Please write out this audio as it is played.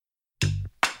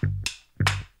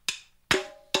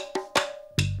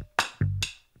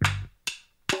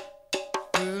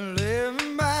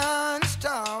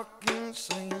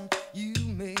sing, you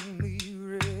make me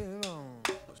real on.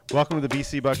 Welcome to the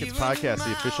BC Buckets Podcast,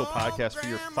 the official podcast for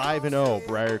your 5-0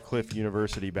 Briar Cliff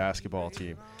University basketball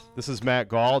team. This is Matt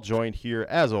Gall, joined here,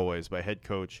 as always, by head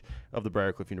coach of the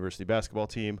Briar Cliff University basketball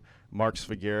team, Mark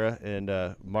Svagera.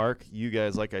 And, Mark, you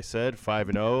guys, like I said,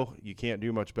 5-0. You can't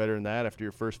do much better than that after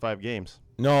your first 5 games.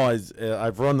 No,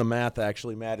 I've run the math,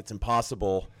 actually, Matt. It's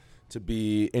impossible to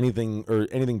be anything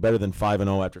better than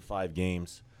 5-0 after 5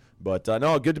 games. But,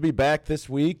 no, good to be back this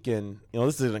week. And,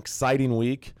 this is an exciting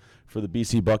week for the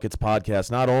BC Buckets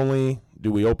podcast. Not only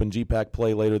do we open GPAC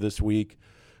play later this week,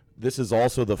 this is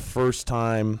also the first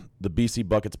time the BC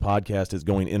Buckets podcast is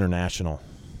going international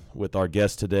with our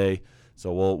guest today.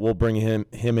 So we'll bring him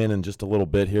in just a little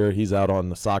bit here. He's out on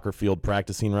the soccer field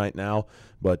practicing right now,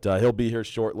 but he'll be here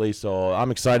shortly. So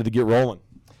I'm excited to get rolling.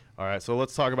 All right, so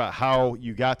let's talk about how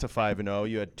you got to 5-0.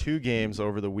 You had 2 games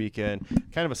over the weekend,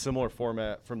 kind of a similar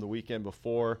format from the weekend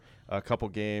before, a couple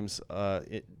games,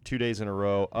 2 days in a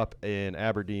row up in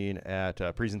Aberdeen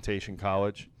at Presentation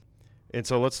College. And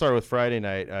so let's start with Friday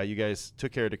night. You guys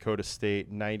took care of Dakota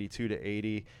State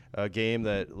 92-80, a game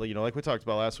that, like we talked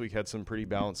about last week, had some pretty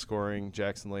balanced scoring.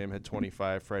 Jackson Lamb had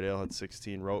 25, Friedel had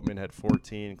 16, Roteman had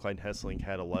 14, Clyde Hessling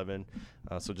had 11.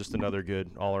 So just another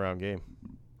good all-around game.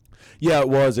 Yeah, it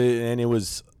was, and it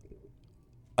was,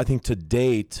 I think to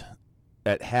date,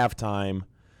 at halftime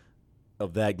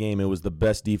of that game, it was the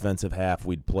best defensive half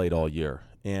we'd played all year.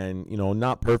 And,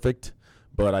 not perfect,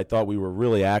 but I thought we were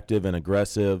really active and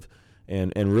aggressive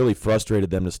and really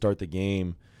frustrated them to start the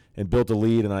game and built a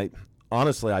lead. And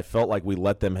I felt like we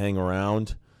let them hang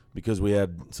around because we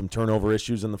had some turnover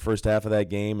issues in the first half of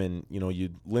that game. And, you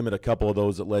limit a couple of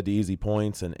those that led to easy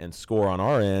points and score on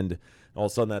our end. All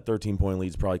of a sudden, that 13-point lead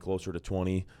is probably closer to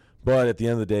 20. But at the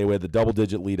end of the day, we had the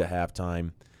double-digit lead at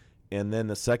halftime. And then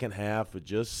the second half, it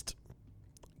just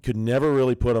could never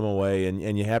really put them away.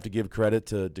 And you have to give credit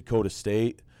to Dakota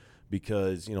State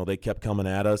because, they kept coming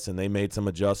at us and they made some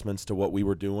adjustments to what we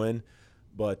were doing.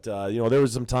 But, there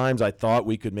was some times I thought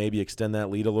we could maybe extend that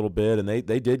lead a little bit. And they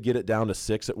did get it down to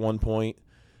 6 at one point.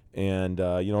 And,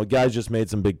 guys just made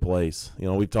some big plays.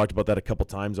 We've talked about that a couple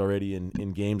times already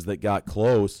in games that got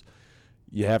close.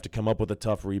 You have to come up with a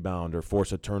tough rebound or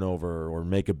force a turnover or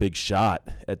make a big shot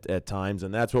at times,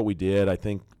 and that's what we did. I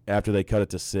think after they cut it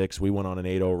to 6, we went on an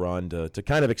 8-0 run to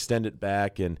kind of extend it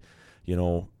back and,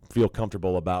 feel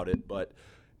comfortable about it. But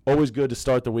always good to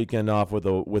start the weekend off with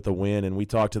a win, and we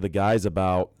talked to the guys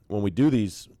about when we do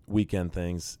these weekend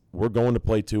things, we're going to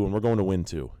play 2 and we're going to win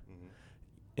 2. Mm-hmm.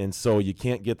 And so you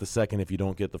can't get the second if you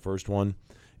don't get the first one,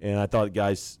 and I thought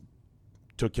guys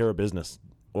took care of business.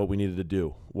 What we needed to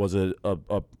do. Was it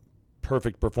a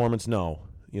perfect performance? No.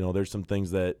 There's some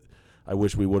things that I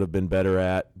wish we would have been better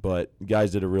at, but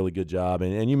guys did a really good job.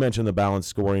 And you mentioned the balanced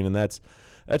scoring, and that's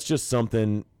just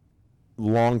something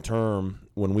long-term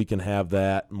when we can have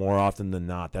that more often than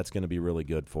not. That's going to be really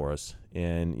good for us.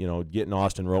 And, getting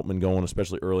Austin Roteman going,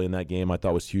 especially early in that game, I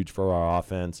thought was huge for our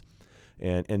offense.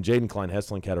 And Jaden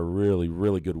Klein-Hessling had a really,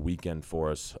 really good weekend for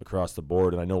us across the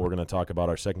board. And I know we're going to talk about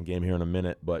our second game here in a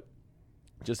minute, but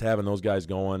just having those guys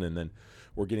going, and then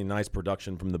we're getting nice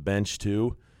production from the bench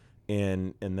too,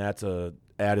 and that's a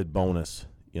added bonus.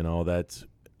 That's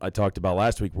I talked about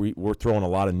last week. We're throwing a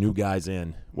lot of new guys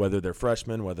in, whether they're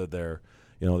freshmen, whether they're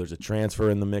there's a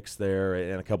transfer in the mix there,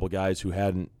 and a couple of guys who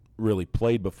hadn't really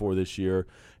played before this year,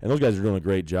 and those guys are doing a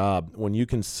great job. When you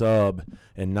can sub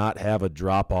and not have a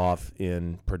drop off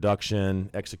in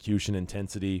production, execution,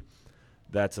 intensity,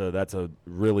 that's a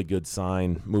really good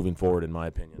sign moving forward, in my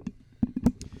opinion.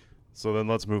 So then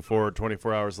let's move forward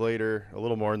 24 hours later, a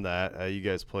little more than that. You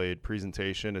guys played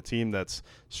Presentation, a team that's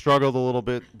struggled a little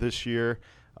bit this year.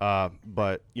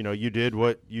 But, you did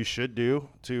what you should do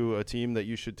to a team that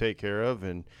you should take care of.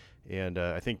 And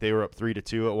I think they were up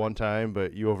 3-2 at one time,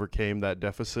 but you overcame that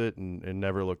deficit and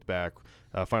never looked back.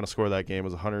 Final score of that game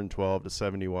was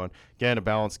 112-71. Again, a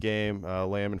balanced game.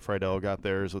 Lamb and Friedel got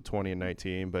theirs with 20 and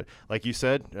 19. But like you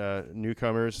said,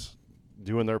 newcomers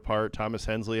doing their part. Thomas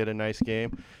Hensley had a nice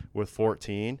game with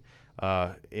 14.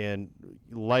 And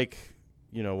like,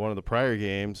 one of the prior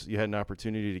games, you had an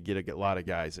opportunity to get a lot of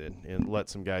guys in and let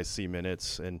some guys see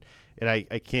minutes. And I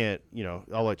can't,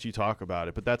 I'll let you talk about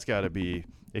it, but that's got to be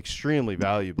extremely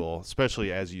valuable,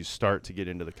 especially as you start to get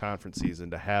into the conference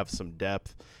season, to have some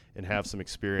depth and have some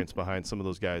experience behind some of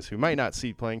those guys who might not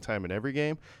see playing time in every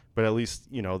game, but at least,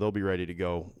 they'll be ready to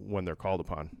go when they're called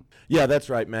upon. Yeah, that's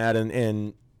right, Matt.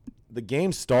 And the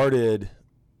game started,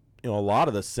 a lot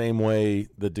of the same way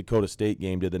the Dakota State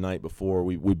game did the night before.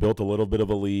 We built a little bit of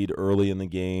a lead early in the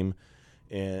game,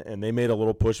 and they made a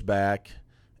little pushback,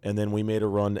 and then we made a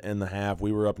run to end the half.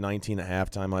 We were up 19 at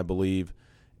halftime, I believe,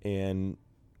 and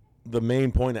the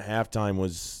main point at halftime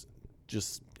was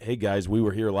just, hey, guys, we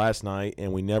were here last night,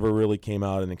 and we never really came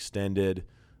out and extended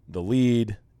the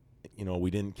lead.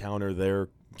 We didn't counter their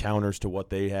counters to what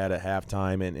they had at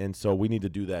halftime, and so we need to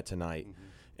do that tonight. Mm-hmm.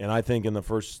 And I think in the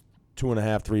first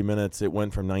 2.5, 3 minutes, it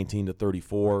went from 19 to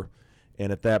 34,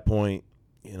 and at that point,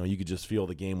 you could just feel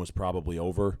the game was probably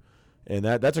over. And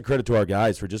that's a credit to our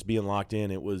guys for just being locked in.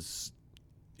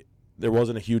 There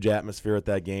wasn't a huge atmosphere at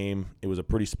that game. It was a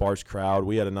pretty sparse crowd.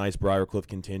 We had a nice Briarcliff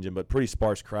contingent, but pretty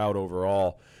sparse crowd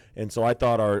overall. And so I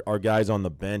thought our guys on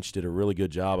the bench did a really good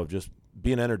job of just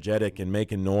being energetic and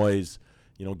making noise,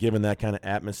 given that kind of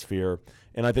atmosphere.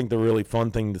 And I think the really fun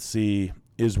thing to see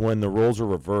is when the roles are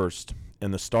reversed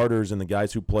and the starters and the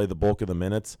guys who play the bulk of the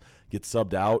minutes get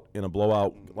subbed out in a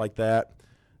blowout like that,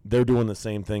 they're doing the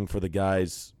same thing for the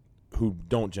guys who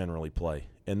don't generally play.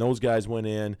 And those guys went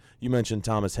in. You mentioned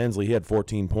Thomas Hensley. He had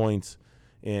 14 points,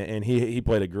 and he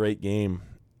played a great game.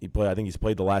 I think he's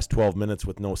played the last 12 minutes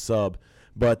with no sub.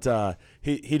 But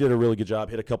he did a really good job,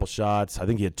 hit a couple shots. I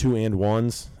think he had 2 and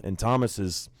 1s. And Thomas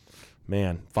is,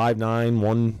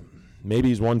 5'9", maybe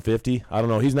he's 150. I don't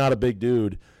know. He's not a big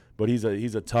dude, but he's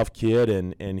a tough kid,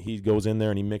 and he goes in there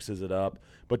and he mixes it up.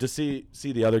 But to see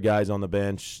the other guys on the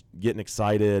bench getting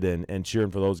excited and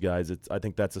cheering for those guys, I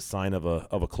think that's a sign of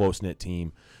a close-knit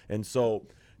team. And so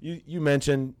you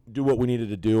mentioned do what we needed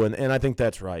to do, and I think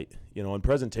that's right. In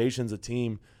presentations, a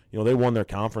team, they won their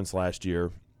conference last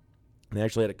year. They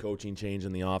actually had a coaching change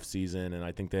in the offseason, and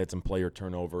I think they had some player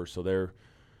turnover, so they're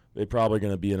probably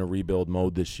going to be in a rebuild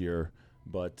mode this year.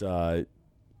 But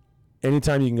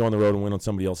anytime you can go on the road and win on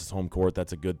somebody else's home court,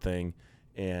 that's a good thing.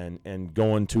 And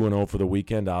going 2-0 for the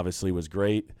weekend obviously was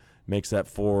great. Makes that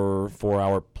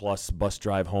 4-hour plus bus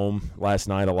drive home last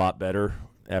night a lot better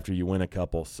after you win a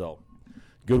couple. So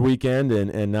good weekend,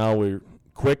 and now we're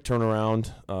quick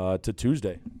turnaround to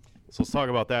Tuesday. So let's talk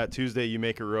about that. Tuesday, you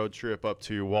make a road trip up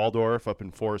to Waldorf, up in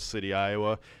Forest City,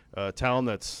 Iowa, a town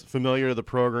that's familiar to the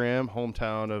program,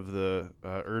 hometown of the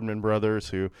Erdman brothers,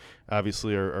 who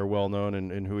obviously are well-known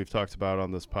and who we've talked about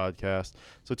on this podcast.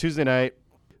 So Tuesday night,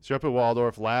 so you're up at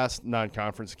Waldorf, last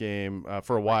non-conference game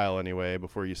for a while anyway,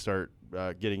 before you start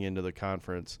getting into the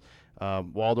conference.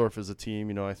 Waldorf is a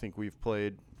team, I think we've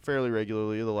played fairly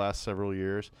regularly the last several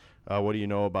years. What do you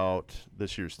know about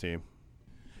this year's team?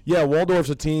 Yeah,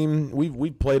 Waldorf's a team.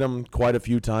 We've played them quite a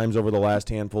few times over the last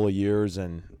handful of years,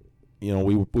 and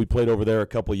we played over there a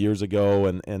couple of years ago,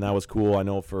 and that was cool. I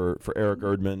know for Eric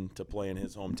Erdman to play in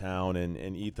his hometown,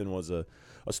 and Ethan was a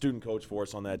student coach for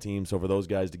us on that team. So for those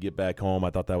guys to get back home, I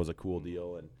thought that was a cool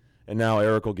deal, and now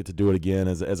Eric will get to do it again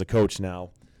as a coach now.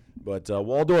 But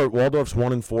Waldorf's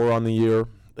 1-4 on the year.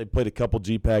 They played a couple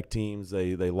GPAC teams.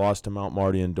 They lost to Mount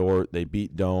Marty and Dort. They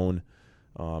beat Doane.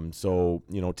 So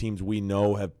teams we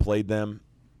know have played them.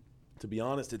 To be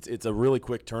honest, it's a really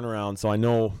quick turnaround. So I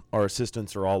know our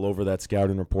assistants are all over that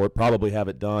scouting report. Probably have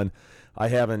it done. I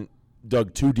haven't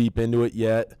dug too deep into it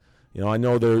yet. I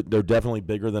know they're definitely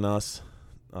bigger than us.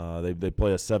 They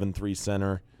play a 7-3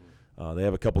 center. They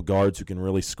have a couple guards who can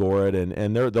really score it,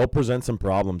 and they'll present some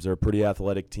problems. They're a pretty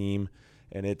athletic team,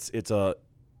 and it's a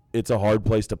hard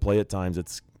place to play at times.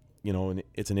 It's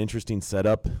it's an interesting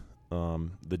setup.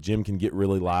 The gym can get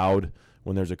really loud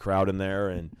when there's a crowd in there,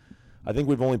 and I think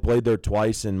we've only played there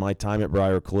twice in my time at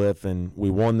Briarcliff, and we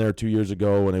won there 2 years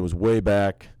ago, and it was way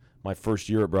back my first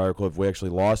year at Briarcliff. We actually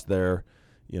lost there,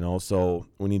 so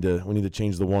we need to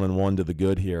change the 1-1 to the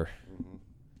good here.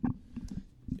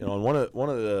 And one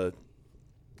of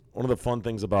the fun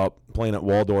things about playing at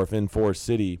Waldorf in Forest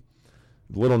City,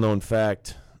 little known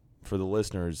fact for the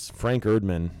listeners, Frank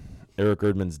Erdman, Eric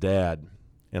Erdman's dad,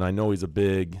 and I know he's a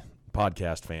big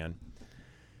podcast fan,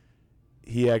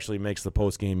 he actually makes the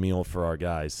post-game meal for our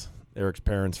guys. Eric's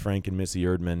parents, Frank and Missy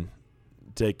Erdman,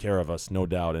 take care of us, no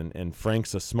doubt. And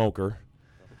Frank's a smoker.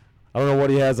 I don't know what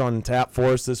he has on tap for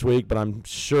us this week, but I'm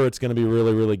sure it's going to be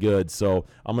really, really good. So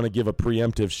I'm going to give a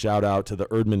preemptive shout-out to the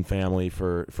Erdman family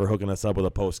for hooking us up with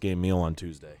a post-game meal on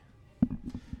Tuesday.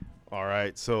 All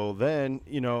right, so then,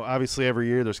 obviously every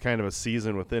year there's kind of a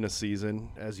season within a season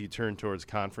as you turn towards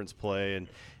conference play,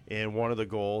 and one of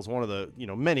the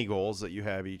many goals that you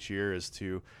have each year is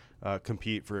to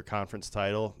compete for a conference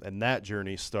title, and that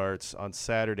journey starts on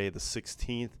Saturday the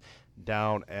 16th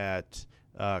down at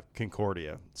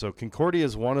Concordia. So Concordia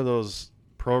is one of those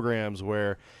programs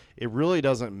where it really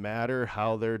doesn't matter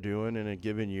how they're doing in a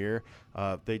given year.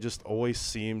 They just always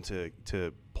seem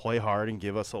to play hard and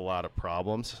give us a lot of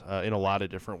problems in a lot of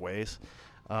different ways.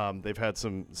 They've had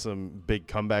some big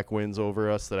comeback wins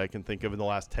over us that I can think of in the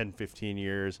last 10, 15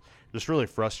 years. Just really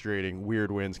frustrating,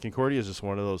 weird wins. Concordia is just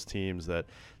one of those teams that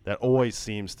always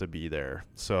seems to be there.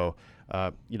 So,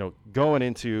 going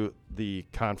into the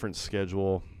conference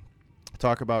schedule,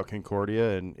 talk about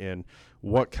Concordia and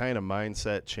what kind of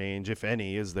mindset change, if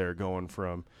any, is there going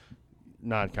from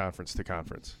non-conference to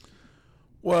conference?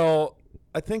 Well,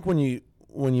 I think when you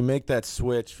make that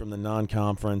switch from the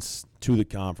non-conference to the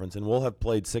conference, and we'll have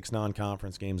played 6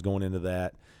 non-conference games going into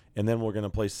that, and then we're going to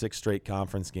play 6 straight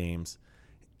conference games.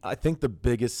 I think the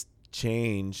biggest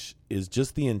change is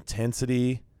just the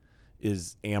intensity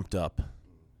is amped up.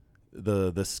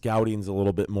 The scouting's a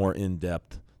little bit more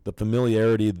in-depth. The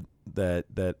familiarity that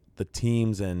the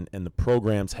teams and the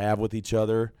programs have with each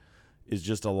other is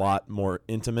just a lot more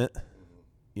intimate.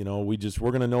 We're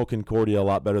going to know Concordia a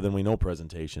lot better than we know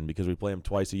Presentation because we play them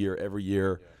twice a year, every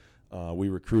year. We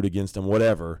recruit against them,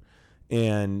 whatever.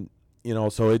 And,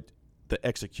 so the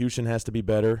execution has to be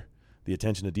better. The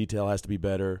attention to detail has to be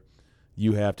better.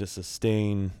 You have to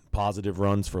sustain positive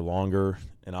runs for longer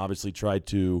and obviously try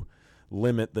to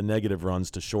limit the negative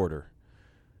runs to shorter.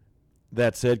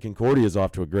 That said, Concordia is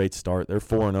off to a great start. They're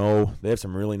 4-0. They have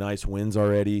some really nice wins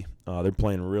already. They're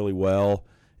playing really well.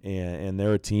 And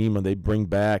they're a team, and they bring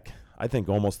back, I think,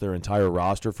 almost their entire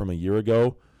roster from a year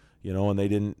ago, and they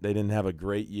didn't have a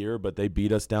great year, but they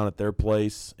beat us down at their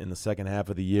place in the second half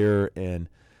of the year, and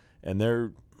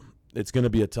it's going to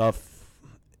be a tough,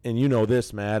 and you know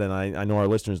this, Matt, and I know our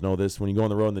listeners know this. When you go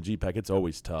on the road in the GPAC, it's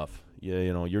always tough.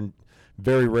 You're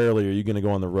very rarely are you going to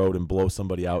go on the road and blow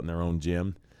somebody out in their own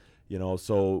gym,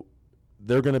 So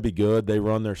they're going to be good. They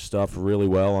run their stuff really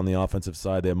well on the offensive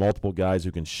side. They have multiple guys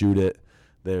who can shoot it.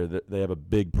 They have a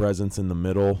big presence in the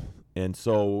middle, and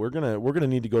so we're gonna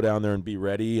need to go down there and be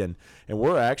ready. And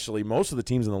we're actually, most of the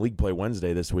teams in the league play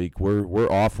Wednesday this week.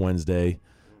 We're off Wednesday,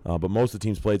 but most of the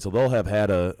teams played, so they'll have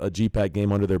had a GPAC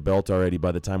game under their belt already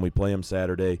by the time we play them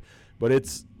Saturday.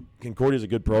 But Concordia's a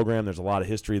good program. There's a lot of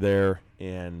history there,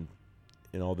 and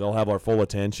they'll have our full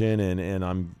attention. And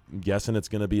I'm guessing it's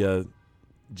going to be a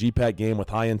GPAC game with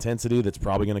high intensity. That's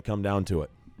probably going to come down to it.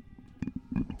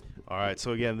 All right,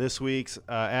 so again, this week's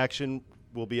action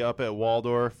will be up at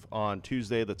Waldorf on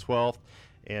Tuesday the 12th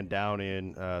and down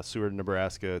in Seward,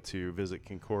 Nebraska to visit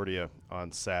Concordia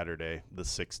on Saturday the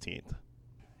 16th.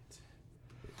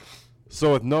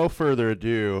 So with no further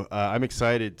ado, I'm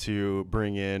excited to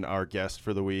bring in our guest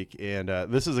for the week. And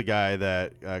this is a guy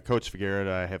that Coach Figuera and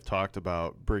I have talked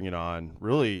about bringing on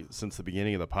really since the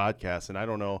beginning of the podcast. And I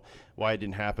don't know why it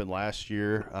didn't happen last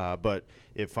year, but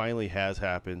it finally has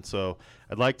happened. So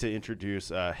I'd like to introduce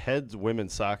head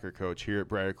women's soccer coach here at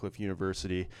Briarcliff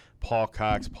University, Paul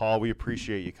Cox. Paul, we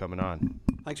appreciate you coming on.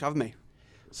 Thanks for having me.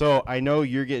 So I know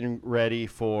you're getting ready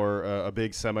for a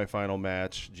big semifinal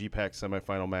match, GPAC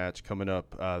semifinal match coming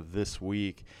up this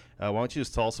week. Why don't you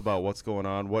just tell us about what's going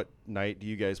on? What night do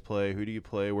you guys play? Who do you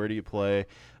play? Where do you play?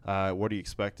 What are you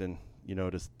expecting,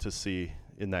 to see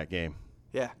in that game?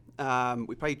 Yeah,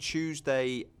 we play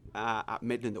Tuesday at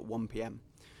Midland at 1 p.m.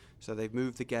 So they've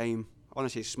moved the game.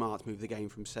 Honestly, it's smart to move the game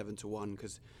from 7 to 1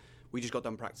 because we just got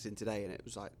done practicing today and it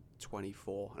was like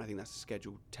 24, and I think that's the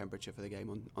scheduled temperature for the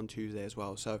game on Tuesday as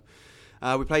well. So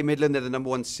we play Midland. They're the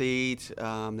number 1 seed.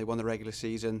 They won the regular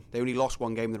season. They only lost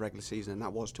 1 game in the regular season, and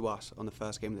that was to us on the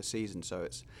first game of the season. So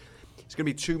it's going to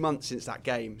be 2 months since that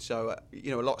game. So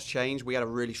a lot's changed. We had a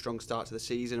really strong start to the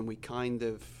season, and we kind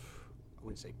of, I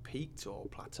wouldn't say peaked or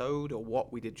plateaued or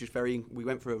what. We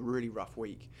went through a really rough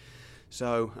week.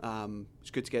 So it's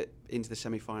good to get into the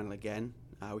semi-final again.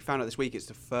 We found out this week it's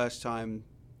the first time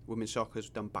women's soccer has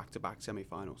done back-to-back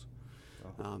semi-finals,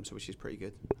 so which is pretty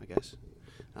good, I guess.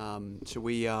 So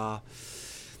we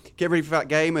get ready for that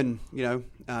game, and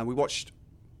we watched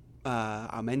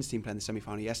our men's team play in the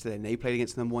semi-final yesterday, and they played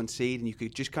against the number 1 seed, and you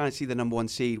could just kind of see the number 1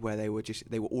 seed where they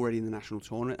were already in the national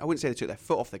tournament. I wouldn't say they took their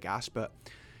foot off the gas, but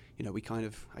we kind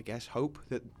of, I guess, hope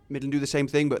that Midland do the same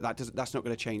thing, but that's not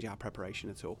going to change our preparation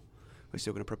at all. We're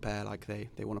still going to prepare like they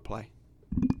want to play.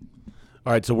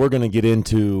 All right, so we're going to get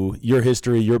into your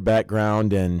history, your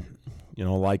background, and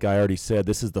like I already said,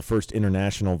 this is the first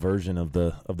international version of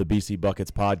the BC Buckets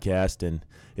podcast. And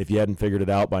if you hadn't figured it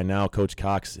out by now, Coach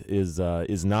Cox is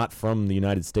not from the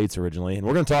United States originally, and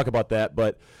we're going to talk about that.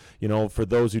 But for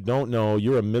those who don't know,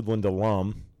 you're a Midland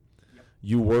alum. Yep.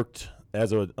 You worked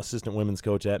as an assistant women's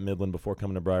coach at Midland before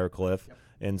coming to Briarcliff, yep.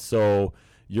 And so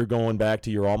you're going back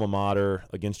to your alma mater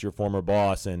against your former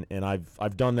boss, and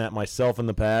I've done that myself in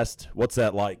the past. What's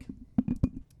that like?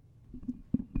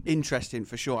 Interesting,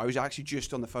 for sure. I was actually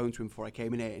just on the phone to him before I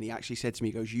came in here, and he actually said to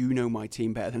me, he goes, "You know my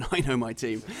team better than I know my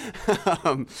team."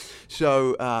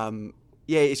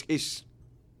 Yeah, it's.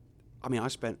 I mean,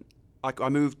 I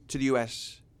moved to the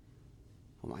US.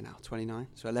 What am I now? 29.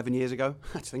 So 11 years ago.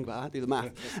 I had to think about that. Do the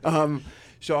math.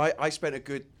 So I spent a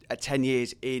good 10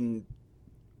 years in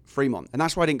Fremont, and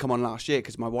that's why I didn't come on last year,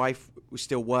 because my wife was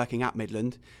still working at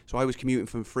Midland, so I was commuting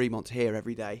from Fremont to here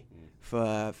every day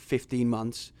for 15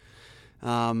 months.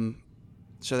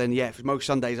 So then, yeah, for most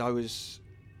Sundays I was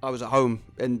at home,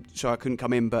 and so I couldn't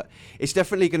come in. But it's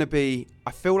definitely going to be.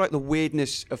 I feel like the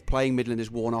weirdness of playing Midland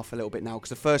has worn off a little bit now, because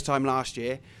the first time last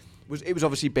year it was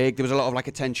obviously big. There was a lot of like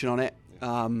attention on it.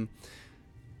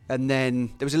 And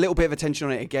then there was a little bit of attention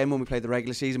on it again when we played the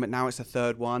regular season, but now it's the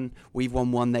third one. We've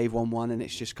won one, they've won one, and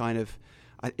it's just kind of,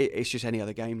 it's just any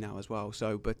other game now as well.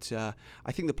 So, but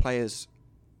I think the players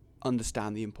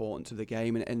understand the importance of the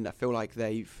game, and I feel like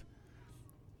they've,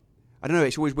 I don't know,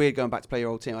 it's always weird going back to play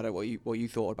your old team. I don't know what you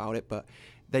thought about it, but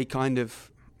they kind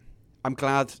of, I'm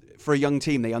glad for a young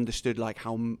team, they understood like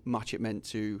how much it meant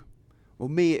to, well,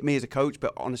 me as a coach,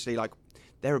 but honestly, like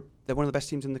they're one of the best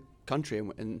teams in the country,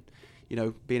 and you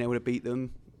know, being able to beat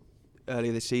them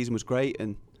earlier this season was great,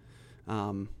 and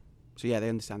so yeah, they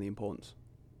understand the importance.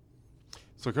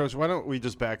 So, Coach, why don't we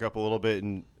just back up a little bit,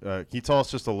 and can you tell us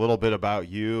just a little bit about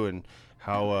you and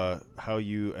how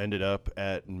you ended up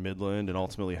at Midland, and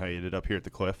ultimately how you ended up here at the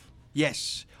Cliff?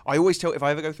 Yes, I always tell, if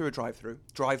I ever go through a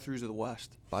drive-throughs are the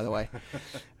worst, by the way.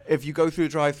 If you go through a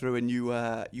drive-through and you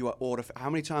order, how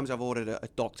many times I've ordered a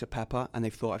Dr. Pepper and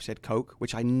they've thought I've said Coke,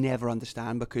 which I never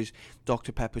understand, because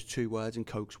Dr. Pepper's 2 words and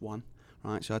Coke's 1,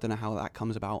 right? So I don't know how that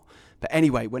comes about. But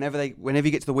anyway, whenever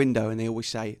you get to the window, and they always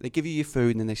say, they give you your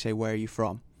food and then they say, where are you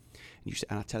from?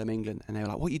 And I tell them England, and they're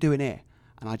like, what are you doing here?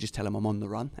 And I just tell them I'm on the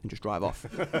run and just drive off.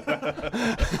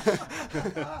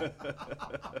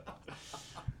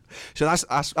 So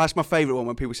that's my favourite one,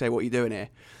 when people say, what are you doing here?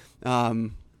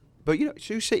 But you know,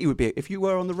 Sioux City would be, if you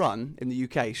were on the run in the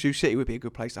UK, Sioux City would be a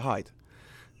good place to hide.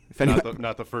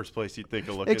 Not the first place you'd think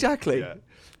of looking. Exactly. Yeah.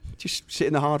 Just sit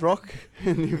in the Hard Rock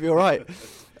and you'll be all right.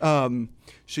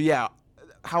 So yeah,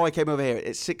 how I came over here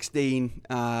at 16,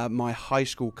 my high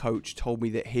school coach told me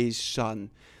that his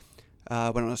son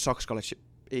went on a soccer scholarship.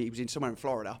 He was in somewhere in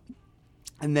Florida,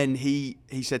 and then he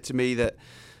said to me that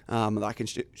I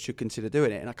should consider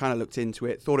doing it. And I kind of looked into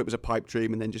it, thought it was a pipe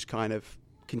dream, and then just kind of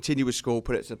continued with school,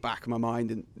 put it to the back of my mind,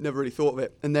 and never really thought of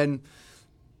it. And then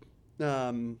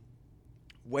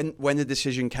when the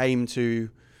decision came to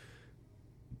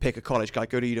pick a college, like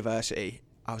go to university,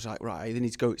 I was like, right, I either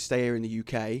need to stay here in the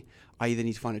UK, I either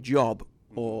need to find a job,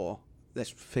 or let's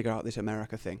figure out this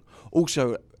America thing.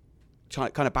 Also, kind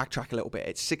of backtrack a little bit,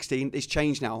 it's 16, it's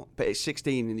changed now, but it's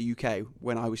 16 in the UK.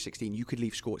 When I was 16, you could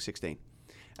leave school at 16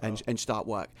 and start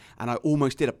work. And I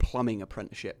almost did a plumbing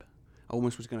apprenticeship. I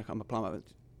almost was going to become a plumber.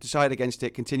 Decided against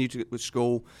it, continued with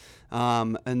school,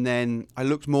 and then I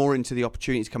looked more into the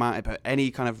opportunities to come out of it. But any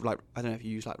kind of, like, I don't know if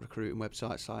you use like recruiting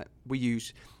websites, like we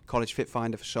use College Fit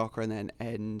Finder for soccer, and then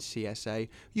NCSA.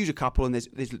 Use a couple, and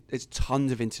there's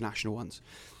tons of international ones.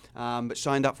 But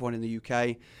signed up for one in the UK,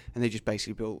 and they just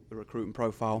basically built a recruiting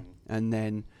profile. And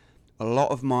then a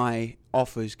lot of my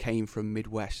offers came from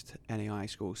Midwest NAI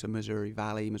schools, so Missouri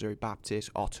Valley, Missouri Baptist,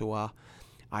 Ottawa.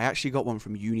 I actually got one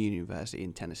from Union University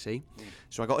in Tennessee.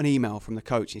 So I got an email from the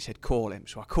coach, and he said, call him.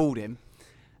 So I called him,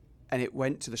 and it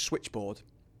went to the switchboard,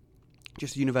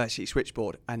 just the university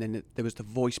switchboard, and then there was the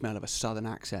voicemail of a southern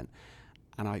accent.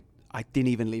 And I didn't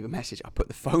even leave a message. I put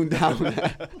the phone down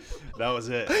there. That was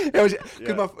it.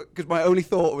 Because my only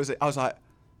thought was, I was like,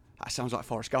 that sounds like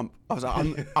Forrest Gump. I was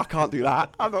like, I can't do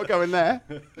that. I'm not going there.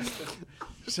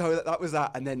 So that was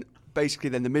that. And then basically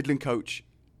the Midland coach,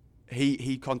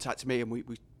 he contacted me, and we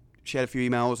shared a few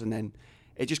emails, and then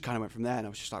it just kind of went from there. And I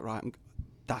was just like, right,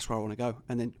 that's where I want to go.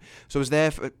 And then, so I was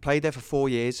played there for 4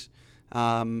 years.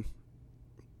 My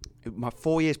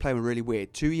 4 years playing were really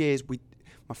weird. 2 years,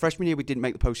 my freshman year, we didn't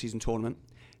make the postseason tournament.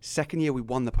 Second year, we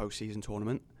won the postseason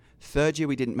tournament. Third year,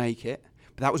 we didn't make it.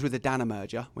 But that was with the Dana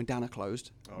merger, when Dana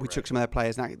closed. We took some of their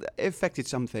players. Now, it affected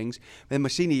some things. But then my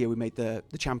senior year, we made the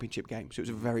championship game. So it was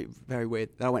very, very weird.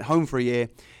 Then I went home for a year,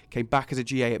 came back as a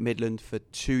GA at Midland for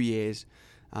 2 years.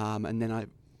 And then I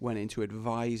went into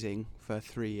advising for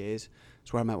 3 years.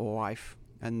 That's where I met my wife.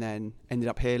 And then ended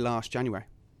up here last January.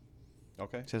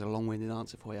 Okay. So there's a long-winded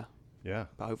answer for you. Yeah.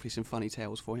 But hopefully some funny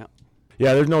tales for you.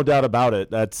 Yeah, there's no doubt about it.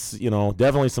 That's,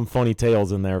 definitely some funny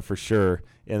tales in there for sure.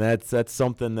 And that's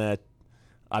something that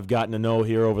I've gotten to know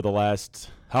here over the last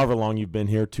however long you've been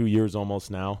here, 2 years almost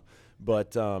now.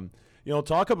 But,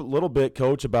 talk a little bit,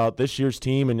 Coach, about this year's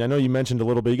team. And I know you mentioned a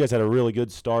little bit, you guys had a really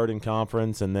good start in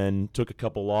conference and then took a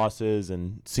couple losses.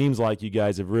 And seems like you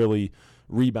guys have really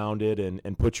rebounded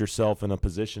and put yourself in a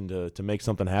position to make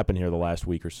something happen here the last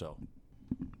week or so.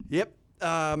 Yep.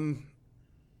 I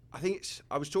think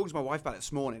I was talking to my wife about it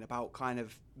this morning about kind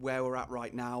of where we're at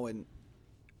right now. And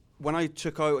when I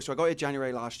took over, so I got here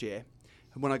January last year.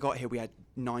 And when I got here, we had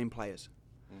 9 players,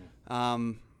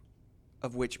 of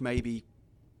which maybe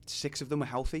 6 of them were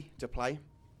healthy to play.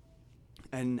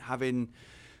 And having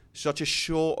such a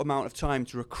short amount of time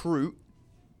to recruit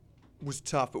was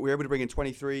tough. But we were able to bring in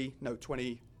 22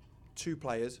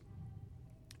 players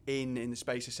in the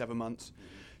space of 7 months.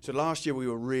 So last year we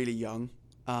were really young.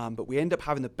 But we end up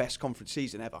having the best conference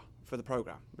season ever for the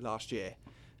program last year.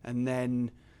 And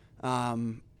then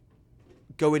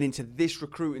going into this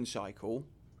recruiting cycle,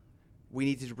 we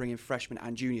needed to bring in freshmen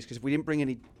and juniors, because if we didn't bring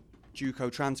any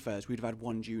JUCO transfers, we'd have had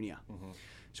 1 junior.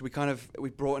 So we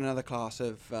brought in another class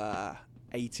of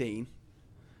 18.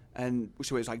 And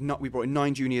so it was like we brought in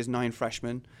 9 juniors, 9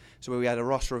 freshmen. So we had a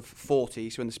roster of 40.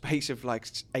 So in the space of like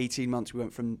 18 months, we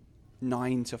went from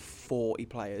 9 to 40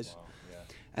 players. Wow, yeah.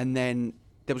 And then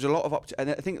there was a lot of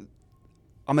and I think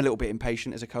I'm a little bit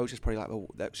impatient as a coach. It's probably like, well,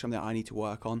 that's something that I need to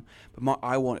work on. But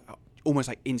I want almost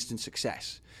like instant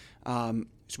success. So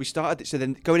we started. So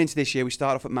then going into this year, we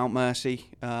started off at Mount Mercy.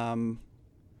 We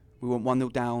went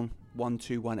 1-0 down,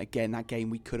 1-2-1. Again, that game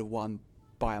we could have won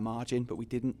by a margin, but we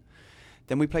didn't.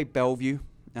 Then we played Bellevue.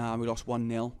 We lost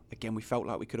 1-0. Again, we felt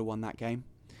like we could have won that game.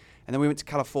 And then we went to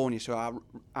California. So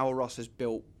our roster's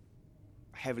built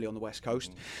heavily on the West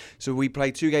Coast. So we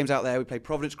played 2 games out there. We played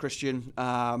Providence Christian,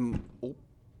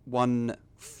 won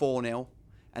 4-0.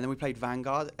 And then we played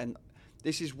Vanguard. And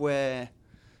this is where,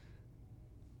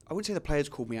 I wouldn't say the players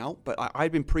called me out, but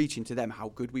I'd been preaching to them how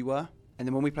good we were. And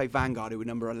then when we played Vanguard, who were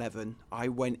number 11, I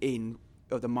went in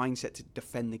of the mindset to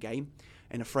defend the game.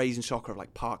 In a phrase in soccer of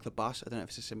like park the bus. I don't know if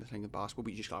it's a similar thing in basketball,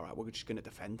 but you just go, all right, we're just going to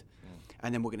defend.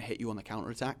 And then we're going to hit you on the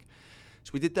counter-attack.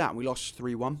 So we did that and we lost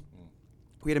 3-1.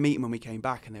 We had a meeting when we came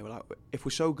back and they were like, if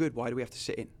we're so good, why do we have to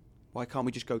sit in? Why can't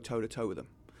we just go toe-to-toe with them?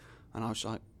 And I was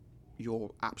like,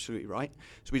 you're absolutely right.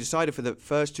 So we decided for the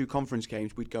first 2 conference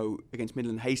games, we'd go against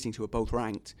Midland and Hastings, who are both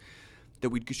ranked, that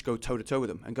we'd just go toe-to-toe with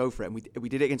them and go for it. And we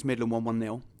did it against Midland,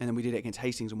 1-1-0, and then we did it against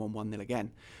Hastings and 1-1-0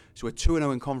 again. So we're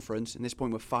 2-0 in conference, and at this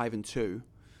point we're 5-2.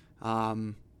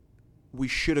 We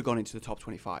should have gone into the top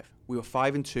 25. We were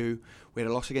 5-2. We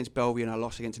had a loss against Bellevue and a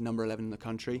loss against number 11 in the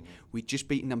country. We'd just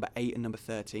beaten number 8 and number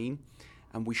 13,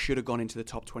 and we should have gone into the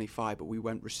top 25, but we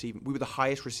went receiving. We were the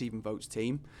highest receiving votes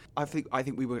team. I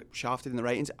think we were shafted in the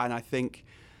ratings, and I think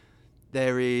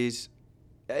there is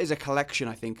a collection,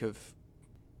 I think, of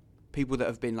people that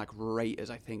have been like raters.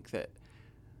 I think that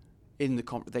in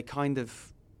the they kind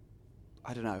of,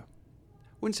 I don't know, I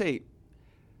wouldn't say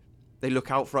they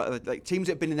look out for like teams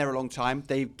that have been in there a long time.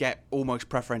 They get almost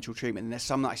preferential treatment, and there's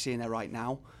some that I see in there right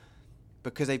now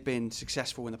because they've been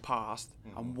successful in the past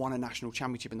and won a national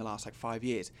championship in the last like 5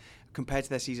 years. Compared to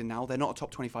their season now, they're not a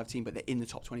top 25 team, but they're in the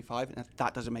top 25. And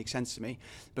that doesn't make sense to me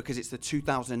because it's the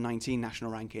 2019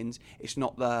 national rankings. It's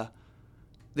not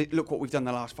look what we've done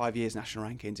the last 5 years national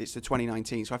rankings. It's the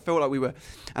 2019. So I feel like we were,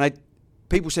 and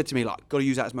people said to me like, got to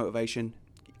use that as motivation,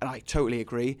 and I totally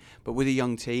agree. But with a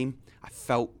young team,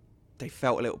 they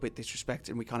felt a little bit disrespected,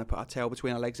 and we kind of put our tail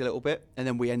between our legs a little bit, and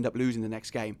then we end up losing the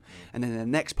next game. And then in the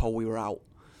next poll we were out,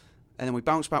 and then we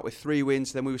bounced back with 3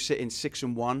 wins. Then we were sitting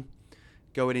 6-1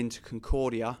 going into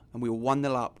Concordia, and we were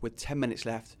 1-0 up with 10 minutes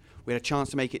left. We had a chance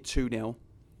to make it 2-0.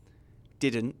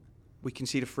 Didn't. We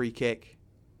conceded a free kick.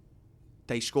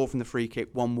 They score from the free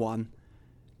kick, 1-1.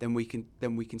 Then we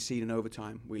concede in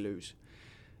overtime. We lose.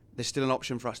 There's still an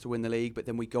option for us to win the league, but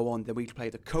then we go on. Then we play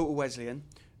the Cota Wesleyan,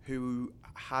 who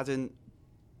hadn't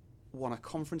won a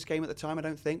conference game at the time, I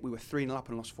don't think. We were 3-0 up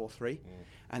and lost 4-3.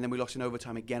 And then we lost in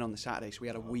overtime again on the Saturday. So we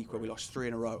had a week where we lost 3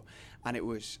 in a row. And it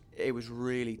was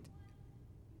really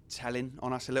telling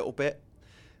on us a little bit.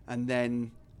 And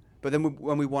then, but then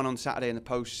when we won on Saturday in the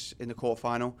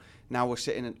quarterfinal, now we're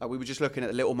sitting, we were just looking at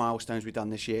the little milestones we've done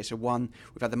this year. So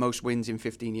we've had the most wins in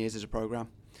 15 years as a program.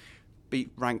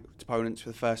 Beat ranked opponents for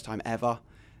the first time ever.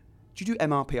 Do you do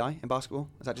MRPI in basketball?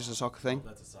 Is that just a soccer thing?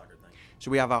 That's a soccer thing.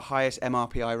 So we have our highest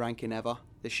MRPI ranking ever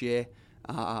this year.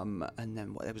 And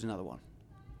then there was another one.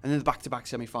 And then the back-to-back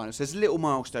semi-finals. So there's little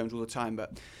milestones all the time.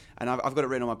 And I've got it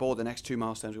written on my board, the next 2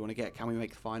 milestones we want to get. Can we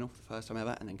make the final for the first time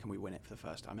ever? And then can we win it for the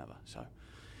first time ever? So,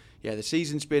 yeah, the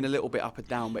season's been a little bit up and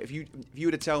down. But if you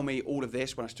were to tell me all of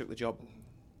this when I took the job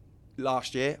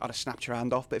last year, I'd have snapped your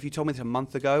hand off. But if you told me this a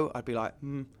month ago, I'd be like,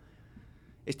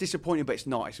 it's disappointing, but it's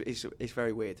not. It's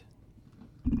very weird.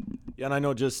 Yeah, and I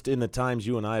know just in the times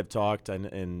you and I have talked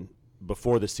and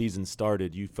before the season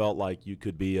started, you felt like you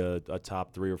could be a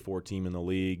top 3 or 4 team in the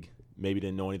league. Maybe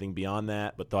didn't know anything beyond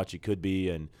that, but thought you could be.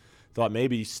 And thought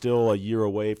maybe still a year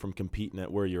away from competing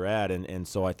at where you're at, and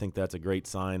so I think that's a great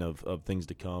sign of things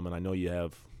to come. And I know you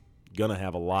have gonna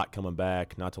have a lot coming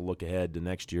back. Not to look ahead to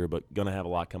next year, but gonna have a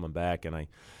lot coming back, and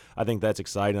I think that's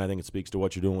exciting. I think it speaks to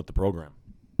what you're doing with the program.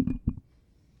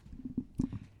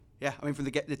 Yeah, I mean, from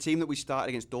the team that we started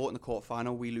against Dordt in the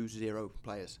quarterfinal, we lose 0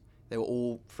 players. They were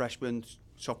all freshmen,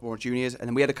 sophomore, and juniors, and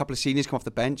then we had a couple of seniors come off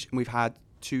the bench, and we've had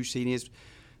 2 seniors.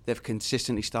 They've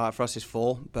consistently started for us this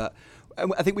fall, but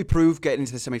I think we proved getting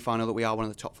into the semi-final that we are one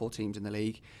of the top 4 teams in the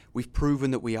league. We've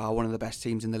proven that we are one of the best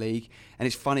teams in the league, and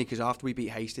it's funny because after we beat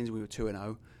Hastings, we were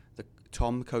 2-0.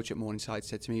 Tom, the coach at Morningside,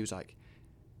 said to me, he was like,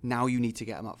 now you need to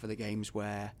get them up for the games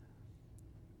where,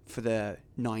 for the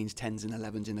 9s, 10s, and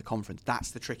 11s in the conference.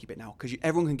 That's the tricky bit now, because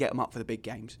everyone can get them up for the big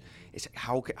games. It's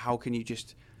how can you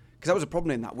just... Because that was a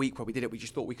problem in that week where we did it. We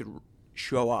just thought we could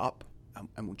show up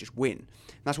and we'll just win. And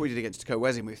that's what we did against Dakota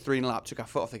Wesleyan. We were 3-0 up, took our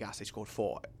foot off the gas. They scored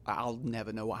 4. I'll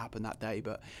never know what happened that day,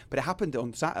 but it happened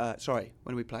on when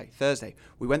did we play? Thursday.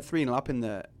 We went 3-0 up in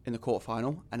the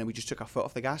quarterfinal, and then we just took our foot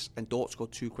off the gas. And Dordt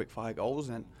scored 2 quick fire goals,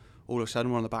 and then all of a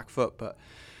sudden we're on the back foot. But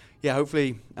yeah,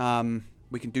 hopefully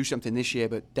we can do something this year.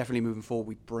 But definitely moving forward,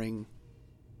 we bring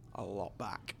a lot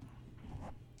back.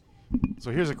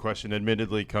 So here's a question,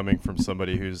 admittedly coming from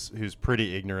somebody who's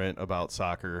pretty ignorant about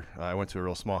soccer. I went to a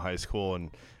real small high school,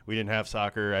 and we didn't have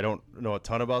soccer. I don't know a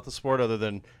ton about the sport, other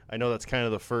than I know that's kind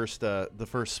of the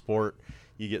first sport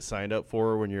you get signed up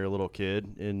for when you're a little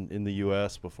kid in the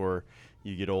U.S. before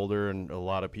you get older, and a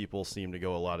lot of people seem to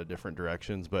go a lot of different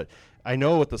directions. But I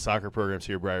know with the soccer programs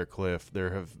here at Briarcliff, there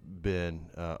have been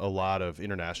a lot of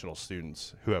international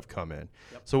students who have come in.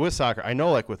 Yep. So with soccer, I know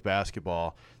like with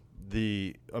basketball,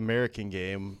 the American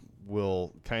game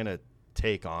will kind of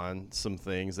take on some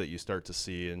things that you start to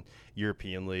see in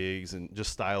European leagues and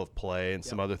just style of play and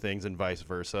some other things, and vice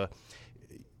versa.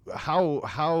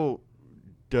 How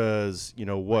does,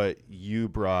 what you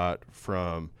brought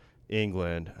from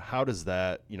England, how does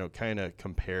that, kind of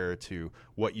compare to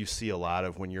what you see a lot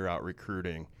of when you're out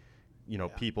recruiting,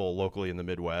 people locally in the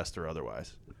Midwest or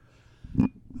otherwise?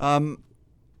 I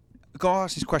got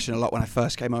asked this question a lot when I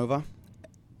first came over.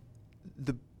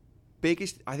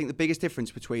 I think the biggest difference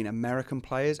between American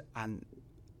players and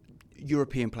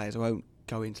European players, I won't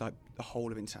go into like the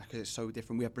whole of it because it's so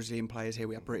different. We have Brazilian players here,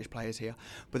 we have British players here,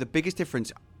 but the biggest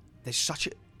difference,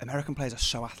 American players are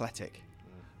so athletic,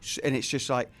 and it's just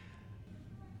like,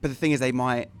 but the thing is they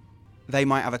might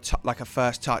have a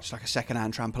first touch, like a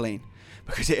second-hand trampoline,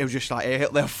 because it'll just like it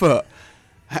hit their foot,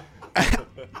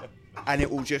 and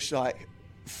it will just like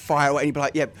fire away, and you'd be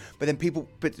like, yeah, but then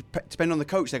depending on the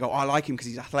coach, they go, oh, I like him because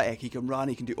he's athletic, he can run,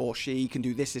 he can do, or she can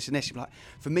do this and this. You'd be like,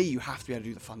 for me, you have to be able to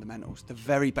do the fundamentals, the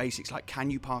very basics, like can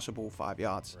you pass a ball 5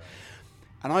 yards? Right.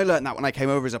 And I learned that when I came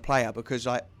over as a player, because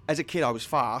as a kid I was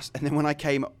fast, and then when I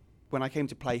came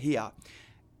to play here,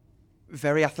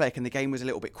 very athletic, and the game was a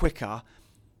little bit quicker,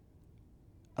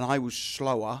 and I was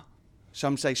slower.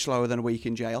 Some say slower than a week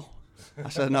in jail.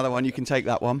 That's another one, you can take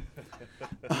that one.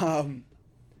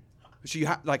 So you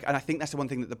have and I think that's the one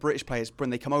thing that the British players,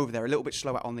 when they come over, they're a little bit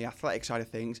slower on the athletic side of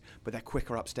things, but they're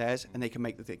quicker upstairs, and they can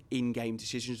make the in-game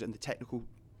decisions and the technical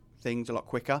things a lot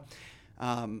quicker.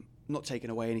 Not taking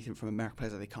away anything from American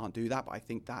players that they can't do that, but I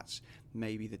think that's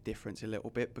maybe the difference a little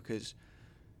bit, because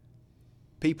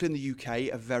people in the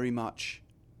UK are very much,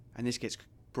 and this gets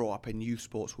brought up in youth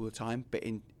sports all the time, but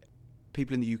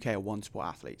people in the UK are one-sport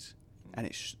athletes, and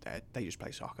they just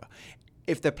play soccer.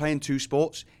 If they're playing 2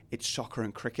 sports, it's soccer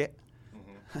and cricket.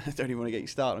 I don't even want to get you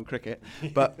started on cricket,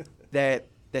 but they're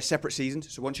separate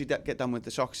seasons. So once you get done with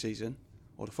the soccer season,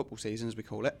 or the football season as we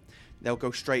call it, they'll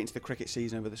go straight into the cricket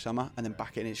season over the summer, and then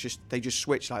back in. They just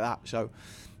switch like that. So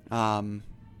I don't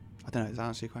know. Does that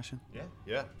answer your question?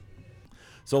 Yeah.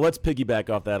 So let's piggyback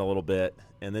off that a little bit,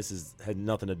 and this had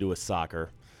nothing to do with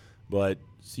soccer, but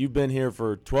so you've been here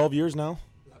for 12 years now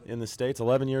in the States,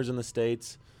 11 years in the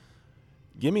States.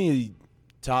 Give me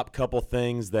top couple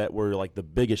things that were like the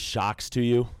biggest shocks to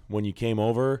you when you came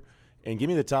over, and give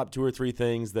me the top 2 or 3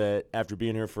 things that after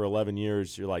being here for 11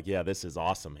 years, you're like, yeah, this is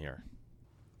awesome here.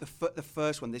 The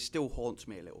first one, this still haunts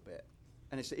me a little bit,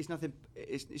 and it's nothing.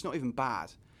 It's not even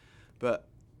bad, but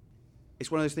it's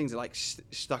one of those things that like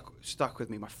stuck with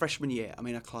me. My freshman year, I'm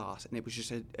in a class, and it was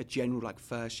just a general like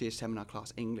first year seminar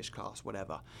class, English class,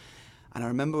 whatever. And I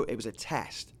remember it was a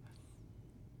test.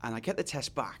 And I get the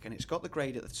test back, and it's got the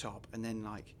grade at the top, and then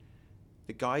like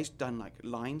the guy's done like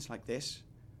lines like this,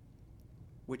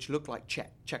 which look like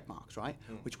check marks, right?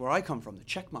 Which where I come from, the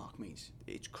check mark means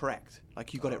it's correct,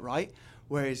 like you got it right.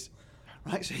 Whereas,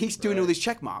 right, so he's doing all these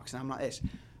check marks, and I'm like this,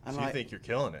 And So you think you're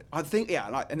killing it? I think, yeah,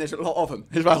 like, and there's a lot of them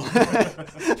as well.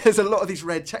 There's a lot of these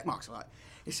red check marks. Like,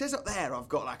 it says up there I've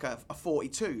got like a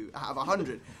 42 out of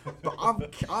 100, but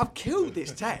I've killed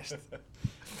this test.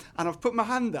 And I've put my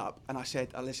hand up and I said,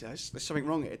 oh, listen, there's something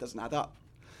wrong here. It doesn't add up.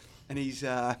 And he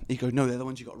goes, no, they're the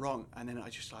ones you got wrong. And then I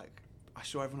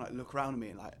saw everyone like look around at me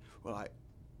and like were like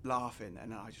laughing,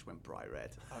 and then I just went bright red.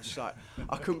 I was like,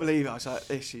 I couldn't believe it. I was like,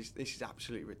 this is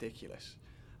absolutely ridiculous.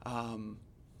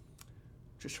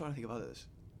 Just trying to think of others.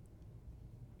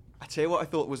 I tell you what I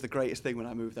thought was the greatest thing when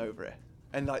I moved over here.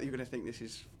 And like you're going to think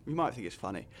you might think it's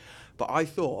funny, but I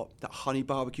thought that honey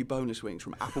barbecue boneless wings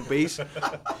from Applebee's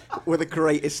were the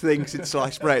greatest thing since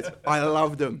sliced bread. I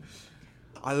loved them.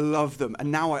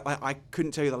 And now I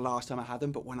couldn't tell you the last time I had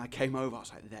them, but when I came over, I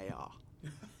was like, they are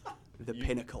the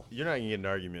pinnacle. You're not going to get an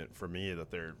argument from me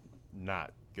that they're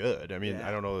not good. I mean, Yeah.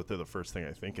 I don't know that they're the first thing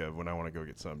I think of when I want to go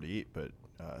get something to eat, but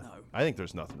No. I think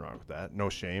there's nothing wrong with that. No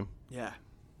shame. Yeah.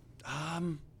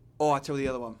 I tell you the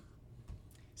other one.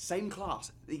 Same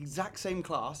class, the exact same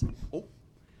class. Oh,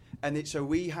 and so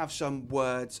we have some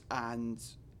words, and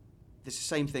it's the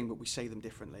same thing, but we say them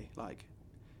differently, like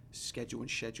schedule and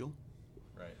schedule.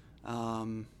 Right.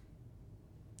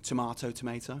 Tomato.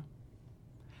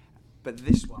 But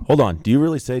this one. Hold on. Do you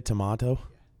really say tomato?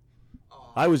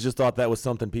 I always just thought that was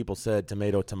something people said,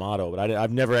 tomato, but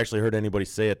I've never actually heard anybody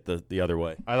say it the other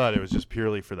way. I thought it was just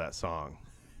purely for that song.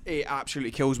 It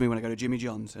absolutely kills me when I go to Jimmy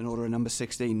John's and order a number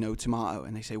 16, no tomato,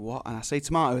 and they say, what? And I say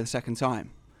tomato the second time,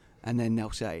 and then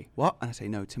they'll say, what? And I say,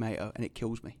 no tomato, and it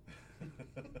kills me.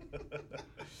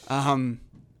 There's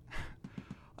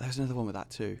another one with that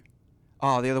too.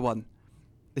 The other one.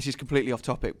 This is completely off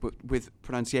topic, but with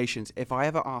pronunciations, if I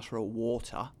ever ask for a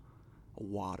water,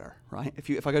 right?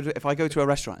 If I go to a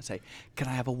restaurant and say, can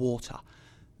I have a water?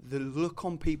 The look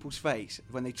on people's face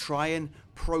when they try and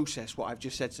process what I've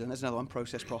just said to them. There's another one,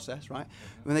 process, right?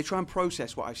 When they try and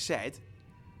process what I've said,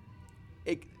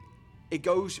 it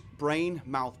goes brain,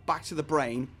 mouth, back to the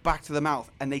brain, back to the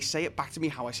mouth, and they say it back to me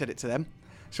how I said it to them.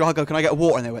 So I'll go, can I get a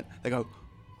water? And they go,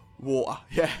 water,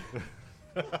 yeah.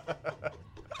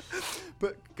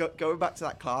 But going back to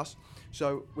that class,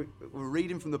 so we're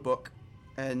reading from the book,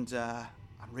 and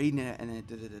I'm reading it, and then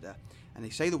and they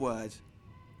say the word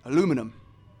aluminum.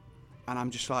 And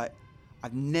I'm just like,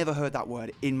 I've never heard that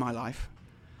word in my life.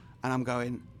 And I'm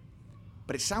going,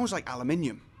 but it sounds like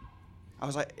aluminium. I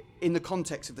was like, in the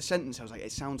context of the sentence, I was like,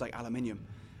 it sounds like aluminium.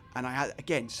 And I had,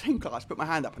 again, same class, put my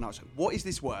hand up and I was like, what is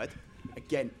this word?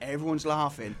 Again, everyone's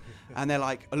laughing. And they're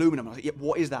like, aluminum. I was like, yeah,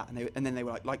 what is that? And then they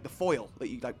were like the foil that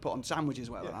you like put on sandwiches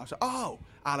or whatever. Yeah. And I was like, oh,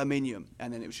 aluminium.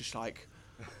 And then it was just like,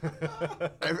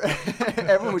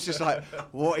 everyone was just like,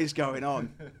 what is going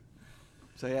on?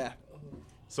 So yeah.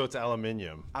 So it's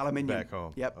aluminium. Aluminium. Back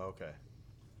home. Yep. Okay.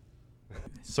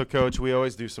 So, Coach, we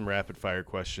always do some rapid-fire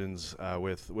questions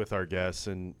with our guests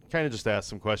and kind of just ask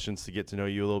some questions to get to know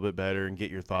you a little bit better and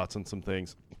get your thoughts on some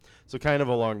things. So kind of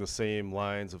along the same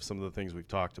lines of some of the things we've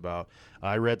talked about,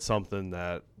 I read something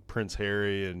that Prince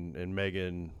Harry and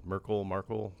Meghan Markle,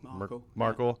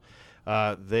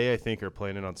 they, I think, are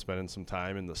planning on spending some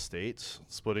time in the States,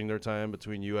 splitting their time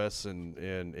between U.S.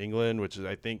 and England, which is,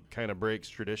 I think, kind of breaks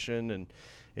tradition and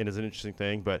is an interesting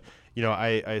thing. But, you know,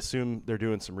 I assume they're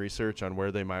doing some research on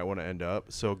where they might want to end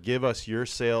up. So give us your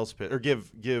sales pitch, or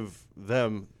give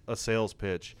them a sales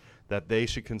pitch that they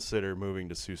should consider moving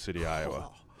to Sioux City,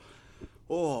 Iowa.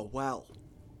 Oh, well.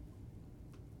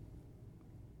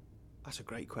 That's a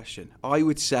great question. I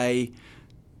would say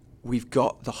we've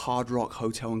got the Hard Rock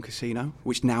Hotel and Casino,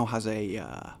 which now has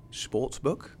a sports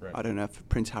book. Right. I don't know if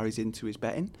Prince Harry's into his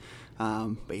betting,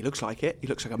 but he looks like it. He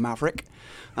looks like a maverick.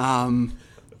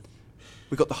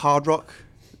 We've got the Hard Rock,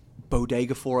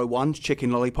 Bodega 401,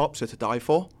 chicken lollipops are to die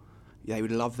for. Yeah, they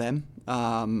would love them.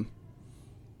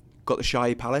 Got the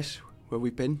Shire Palace, where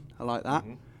we've been. I like that.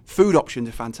 Mm-hmm. Food options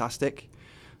are fantastic.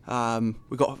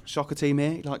 We've got a soccer team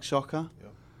here. You like soccer?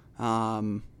 Yeah.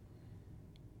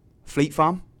 Fleet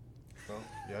Farm. Oh,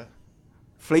 yeah.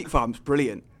 Fleet Farm's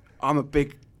brilliant. I'm a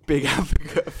big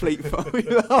advocate of Fleet Farm.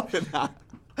 You're laughing at.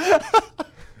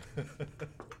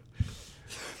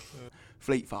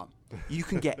 Fleet Farm. You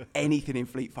can get anything in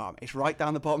Fleet Farm. It's right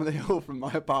down the bottom of the hill from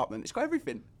my apartment. It's got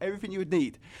everything you would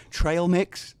need. Trail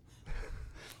mix.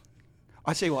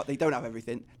 I tell you what, they don't have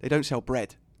everything. They don't sell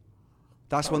bread.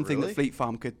 That's one thing that Fleet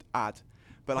Farm could add.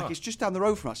 But like, it's just down the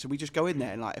road from us, so we just go in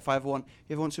there. And like, if you ever want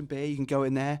some beer, you can go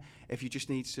in there. If you just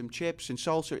need some chips and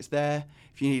salsa, it's there.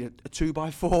 If you need a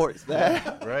 2x4, it's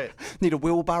there. Right. Need a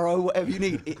wheelbarrow, whatever you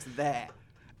need, it's there.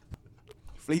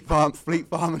 Fleet Farm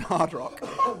and Hard Rock.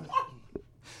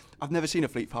 I've never seen a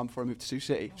Fleet Farm before I moved to Sioux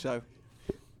City, so.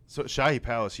 So Shahi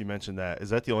Palace, you mentioned that. Is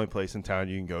that the only place in town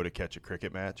you can go to catch a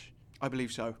cricket match? I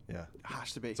believe so. Yeah. It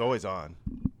has to be. It's always on.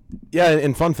 Yeah,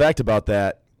 and fun fact about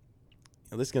that,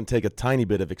 this is going to take a tiny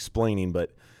bit of explaining,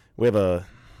 but we have a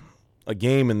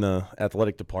game in the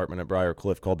athletic department at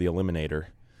Briarcliff called the Eliminator.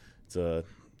 It's a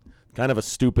kind of a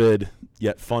stupid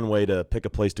yet fun way to pick a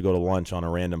place to go to lunch on a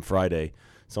random Friday,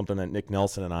 something that Nick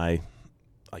Nelson and I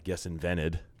guess,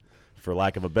 invented, for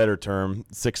lack of a better term,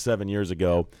 6-7 years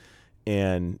ago.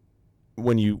 And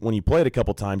when you play it a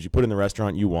couple times, you put in the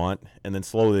restaurant you want and then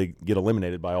slowly get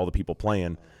eliminated by all the people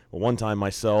playing. Well, one time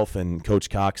myself and Coach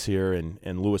Cox here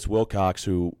and Lewis Wilcox,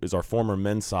 who is our former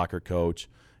men's soccer coach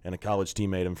and a college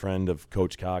teammate and friend of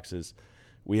Coach Cox's,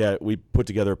 we put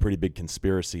together a pretty big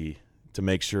conspiracy to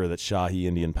make sure that Shahi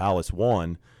Indian Palace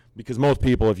won, because most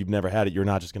people, if you've never had it, you're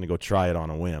not just going to go try it on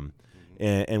a whim.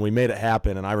 And we made it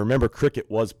happen. And I remember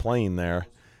cricket was playing there,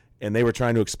 and they were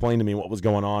trying to explain to me what was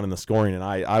going on in the scoring, and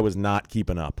I was not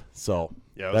keeping up. So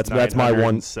Yeah, that's my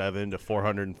one. 7 to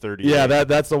 430. Yeah,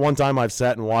 that's the one time I've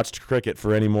sat and watched cricket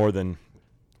for any more than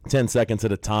 10 seconds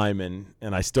at a time, and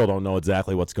I still don't know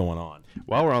exactly what's going on.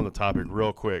 While we're on the topic,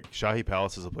 real quick, Shahi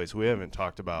Palace is a place we haven't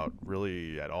talked about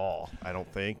really at all, I don't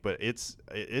think, but it's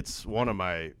one of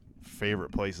my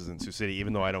favorite places in Sioux City,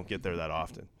 even though I don't get there that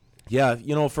often. Yeah,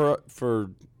 for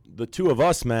the two of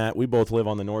us, Matt, we both live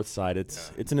on the north side.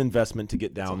 It's an investment to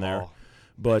get down there,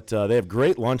 but they have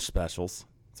great lunch specials.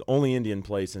 It's the only Indian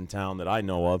place in town that I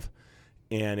know of,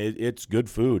 and it's good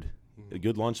food,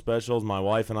 good lunch specials. My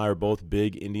wife and I are both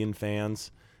big Indian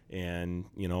fans, and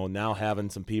now having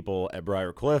some people at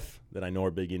Briarcliff that I know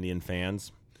are big Indian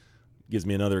fans gives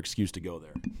me another excuse to go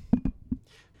there.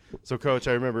 So, Coach,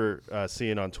 I remember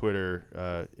seeing on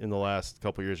Twitter in the last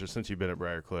couple of years, or since you've been at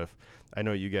Briarcliff, I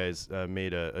know you guys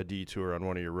made a detour on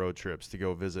one of your road trips to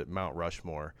go visit Mount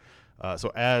Rushmore.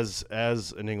 So, as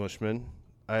an Englishman,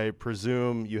 I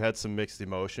presume you had some mixed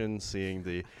emotions seeing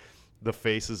the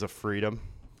faces of freedom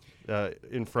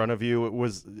in front of you.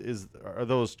 Are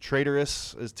those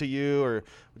traitorous as to you, or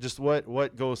just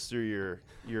what goes through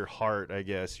your heart, I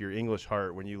guess, your English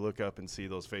heart, when you look up and see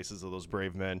those faces of those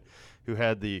brave men who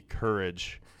had the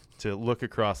courage to look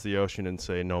across the ocean and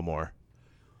say no more?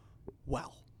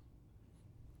 Well,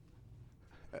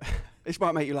 this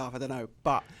might make you laugh, I don't know,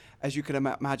 but as you can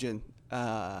imagine,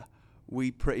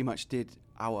 we pretty much did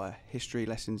our history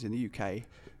lessons in the UK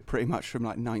pretty much from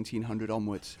like 1900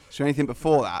 onwards. So anything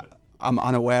before that, I'm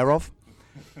unaware of.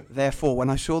 Therefore,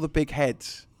 when I saw the big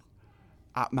heads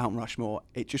at Mount Rushmore,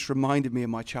 it just reminded me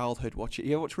of my childhood watching.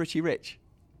 You ever watch Richie Rich?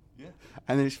 Yeah.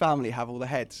 And then his family have all the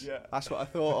heads. Yeah. That's what I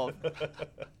thought of.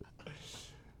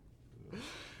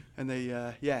 And they,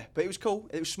 but it was cool.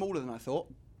 It was smaller than I thought.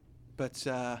 But,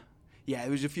 there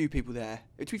was a few people there.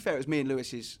 To be fair, it was me and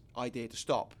Lewis's idea to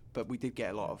stop, but we did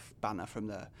get a lot of banter from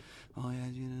the, All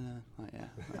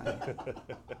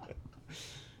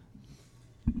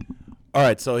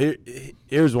right, so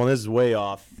here's one. This is way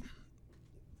off,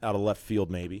 out of left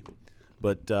field maybe.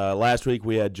 But last week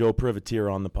we had Joe Privateer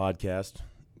on the podcast,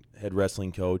 head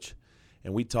wrestling coach,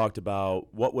 and we talked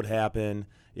about what would happen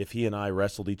if he and I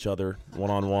wrestled each other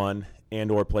one-on-one and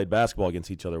or played basketball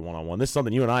against each other one-on-one. This is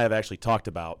something you and I have actually talked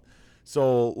about.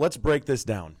 So let's break this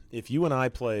down. If you and I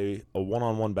play a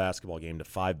one-on-one basketball game to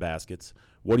 5 baskets,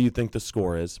 what do you think the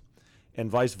score is? And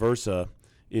vice versa,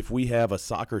 if we have a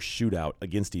soccer shootout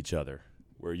against each other,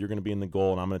 where you're going to be in the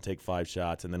goal and I'm going to take 5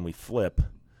 shots and then we flip,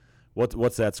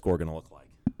 what's that score going to look like?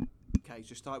 Okay,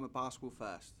 so starting with basketball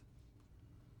first.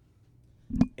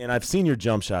 And I've seen your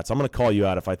jump shots. I'm going to call you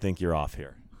out if I think you're off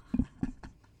here.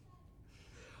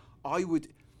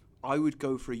 I would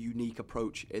go for a unique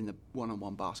approach in the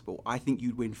one-on-one basketball. I think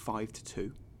you'd win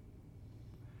 5-2.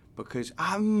 Because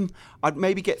I'd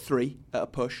maybe get 3 at a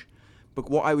push. But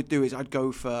what I would do is I'd do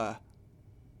a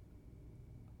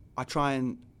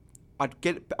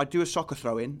soccer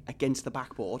throw-in against the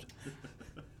backboard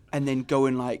and then go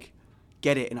and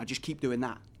get it, and I just keep doing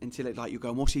that until it you're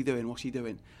going, what's he doing?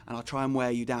 And I'll try and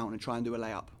wear you down and try and do a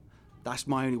layup. That's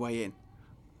my only way in.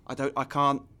 I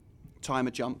can't time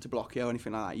a jump to block you or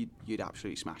anything like that. You'd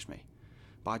absolutely smash me.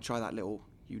 But I'd try that little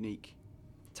unique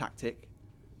tactic.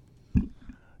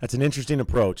 That's an interesting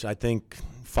approach. I think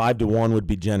 5-1 would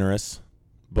be generous,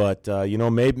 but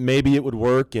maybe it would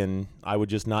work, and I would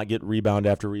just not get rebound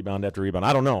after rebound after rebound.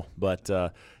 I don't know, but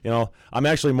I'm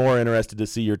actually more interested to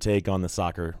see your take on the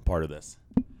soccer part of this.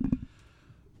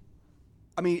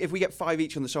 I mean, if we get 5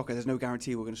 each on the soccer, there's no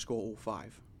guarantee we're going to score all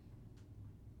 5.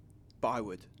 But I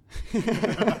would.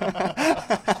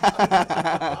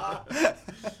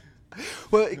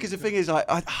 Well, because the thing is, so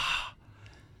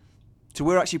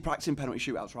we're actually practicing penalty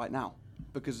shootouts right now.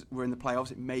 because we're in the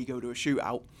playoffs. It may go to a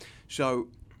shootout. So,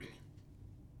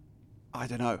 I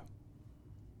don't know.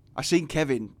 I've seen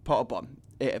Kevin Potterbomb.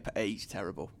 He's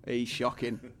terrible. He's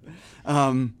shocking.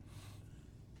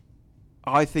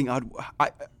 I think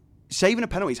saving a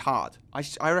penalty is hard.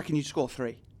 I reckon you'd score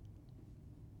 3.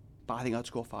 But I think I'd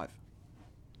score 5.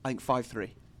 I think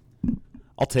 5-3.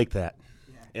 I'll take that.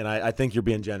 And I think you're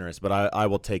being generous, but I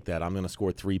will take that. I'm going to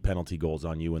score 3 penalty goals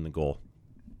on you in the goal.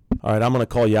 All right, I'm going to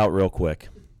call you out real quick.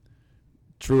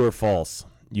 True or false?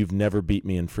 You've never beat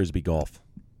me in Frisbee golf.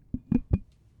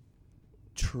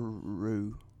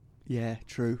 True. Yeah,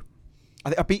 true.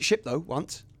 I beat Ship, though,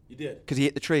 once. You did? Because he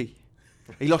hit the tree.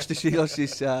 He lost his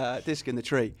disc in the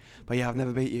tree. But yeah, I've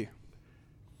never beat you.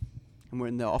 And we're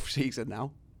in the off-season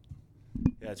now.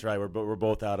 Yeah, that's right. We're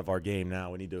both out of our game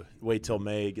now. We need to wait till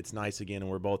May. It gets nice again, and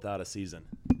we're both out of season.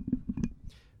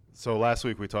 So last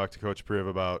week we talked to Coach Priv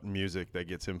about music that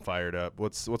gets him fired up.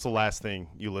 What's the last thing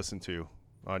you listen to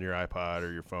on your iPod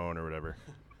or your phone or whatever?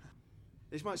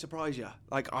 This might surprise you.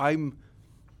 Like, I don't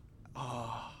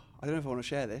know if I want to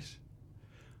share this.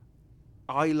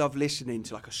 I love listening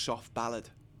to like a soft ballad,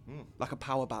 like a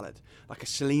power ballad, like a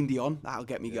Celine Dion. That'll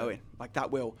get me going. Like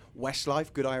that will.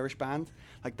 Westlife, good Irish band,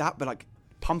 like that. But like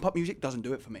pump up music doesn't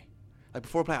do it for me. Like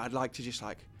before I play, I'd like to just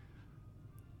like,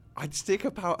 I'd stick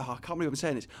a power. I can't believe I'm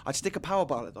saying this. I'd stick a power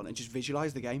ballad on and just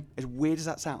visualize the game. As weird as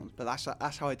that sounds, but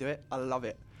that's how I do it. I love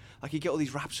it. Like you get all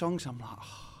these rap songs. I'm like,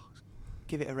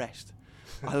 give it a rest.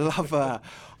 I love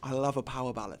a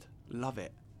power ballad. Love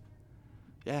it.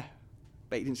 Yeah.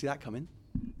 Bet you didn't see that coming.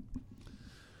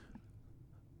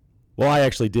 Well, I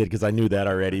actually did because I knew that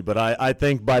already. But I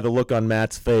think by the look on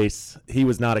Matt's face, he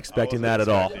was not expecting that at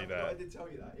all. Yeah, I did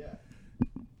tell you that, yeah.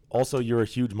 Also, you're a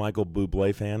huge Michael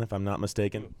Bublé fan, if I'm not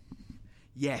mistaken.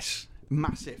 Yes.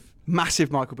 Massive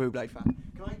Michael Bublé fan.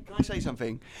 Can I say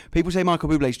something? People say Michael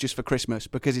Bublé's just for Christmas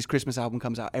because his Christmas album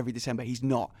comes out every December. He's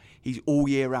not. He's all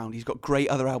year round. He's got great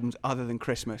other albums other than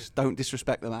Christmas. Don't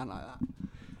disrespect the man like that.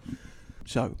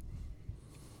 So,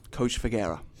 Coach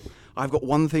Figuera, I've got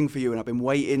one thing for you, and I've been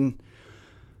waiting.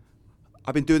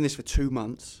 I've been doing this for 2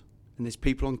 months, and there's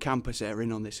people on campus that are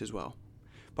in on this as well.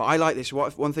 But I like this.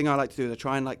 One thing I like to do is I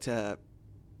try and like to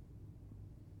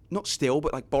not steal,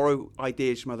 but like borrow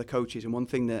ideas from other coaches. And one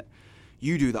thing that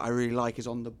you do that I really like is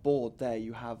on the board there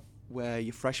you have where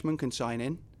your freshmen can sign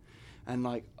in, and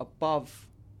like above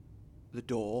the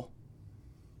door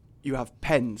you have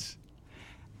pens.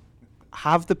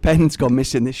 Have the pens gone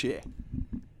missing this year?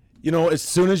 You know, as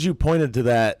soon as you pointed to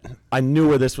that, I knew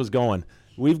where this was going.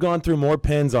 We've gone through more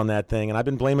pens on that thing, and I've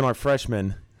been blaming our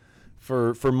freshmen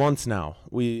for months now.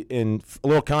 In a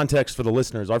little context for the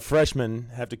listeners, our freshmen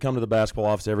have to come to the basketball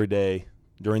office every day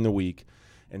during the week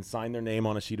and sign their name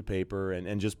on a sheet of paper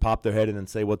and just pop their head in and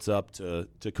say what's up to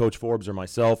Coach Forbes or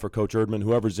myself or Coach Erdman,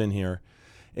 whoever's in here.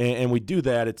 And we do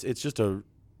that. It's just a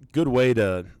good way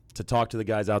to talk to the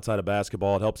guys outside of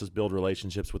basketball. It helps us build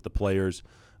relationships with the players,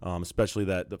 especially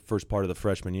the first part of the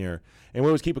freshman year. And we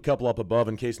always keep a couple up above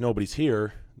in case nobody's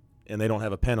here and they don't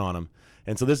have a pen on them.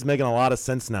 And so this is making a lot of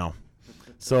sense now.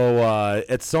 So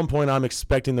at some point I'm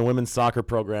expecting the women's soccer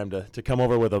program to come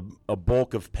over with a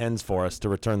bulk of pens for us to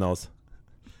return those.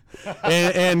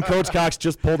 and Coach Cox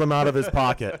just pulled them out of his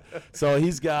pocket. So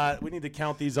we need to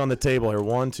count these on the table here.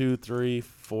 1, 2, 3,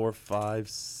 4, 5,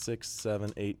 6,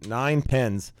 7, 8, 9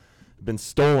 pens have been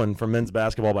stolen from men's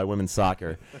basketball by women's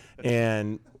soccer.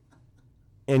 And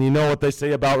you know what they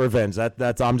say about revenge.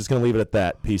 That's I'm just going to leave it at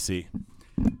that, PC.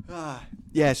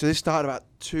 Yeah, so this started about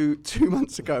two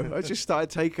months ago. I just started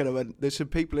taking them, and there's some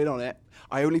people in on it.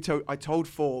 I told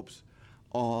Forbes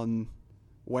on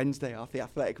Wednesday after the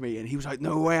athletic meeting. He was like,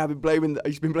 "No way!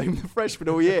 He's been blaming the freshmen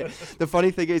all year." The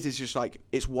funny thing is, it's just like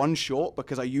it's one short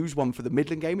because I used one for the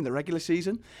Midland game in the regular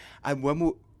season, and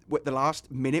when the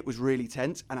last minute was really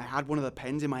tense, and I had one of the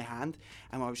pens in my hand,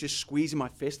 and I was just squeezing my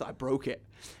fist that I broke it.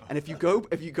 And if you go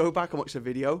back and watch the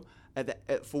video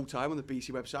at full time on the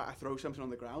BC website, I throw something on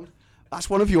the ground. That's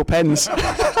one of your pens.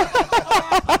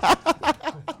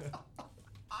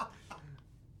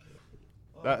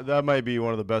 That might be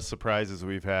one of the best surprises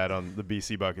we've had on the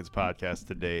BC Buckets podcast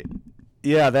to date.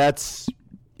 Yeah, that's,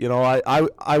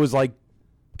 I was like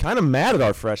kind of mad at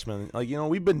our freshmen. Like,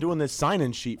 we've been doing this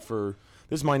sign-in sheet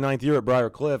this is my 9th year at Briar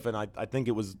Cliff, and I think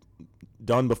it was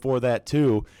done before that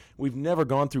too. We've never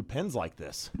gone through pens like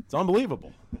this. It's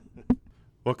unbelievable.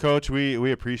 Well, Coach,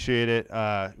 we appreciate it.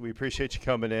 We appreciate you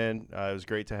coming in. It was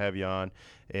great to have you on.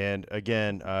 And,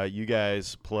 again, you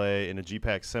guys play in a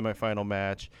GPAC semifinal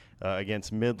match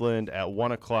against Midland at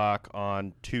 1 o'clock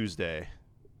on Tuesday.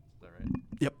 Is that right?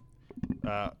 Yep.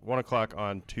 1 o'clock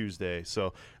on Tuesday.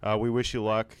 So we wish you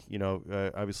luck.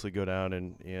 Obviously go down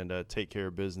and take care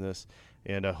of business,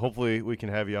 and hopefully we can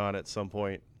have you on at some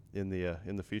point in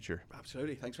the future.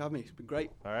 Absolutely. Thanks for having me. It's been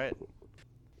great.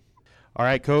 All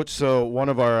right, Coach. So one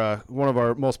of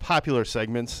our most popular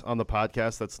segments on the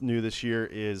podcast that's new this year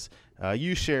is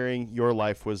you sharing your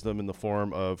life wisdom in the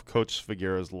form of Coach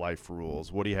Figuera's life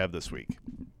rules. What do you have this week?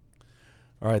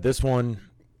 All right, this one,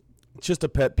 just a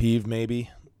pet peeve maybe,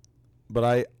 but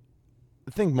I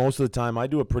think most of the time I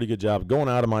do a pretty good job going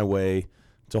out of my way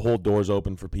to hold doors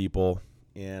open for people,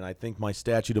 and I think my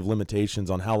statute of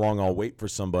limitations on how long I'll wait for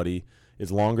somebody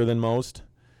is longer than most.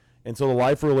 And so the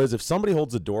life rule is if somebody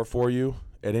holds the door for you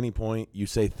at any point, you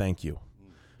say thank you,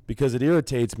 because it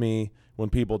irritates me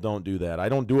when people don't do that. I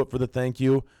don't do it for the thank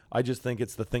you. I just think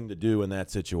it's the thing to do in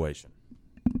that situation.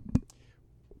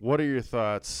 What are your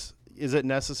thoughts? Is it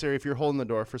necessary, if you're holding the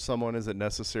door for someone, is it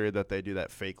necessary that they do that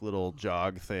fake little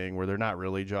jog thing where they're not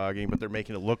really jogging, but they're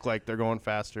making it look like they're going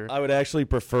faster? I would actually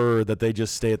prefer that they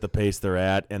just stay at the pace they're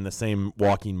at and the same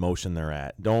walking motion they're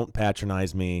at. Don't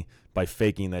patronize me by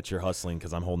faking that you're hustling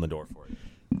because I'm holding the door for you.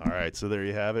 All right, so there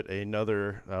you have it,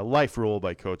 another life rule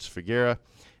by Coach Figuera.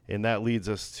 And that leads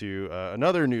us to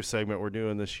another new segment we're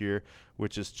doing this year,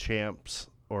 which is Champs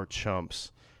or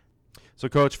Chumps. So,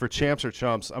 Coach, for Champs or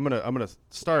Chumps, I'm gonna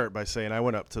start by saying I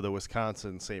went up to the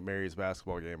Wisconsin St. Mary's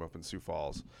basketball game up in Sioux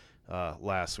Falls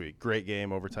last week. Great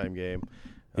game, overtime game.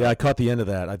 Yeah, I caught the end of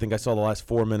that. I think I saw the last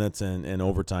 4 minutes and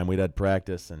overtime. We'd had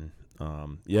practice and,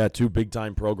 two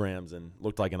big-time programs and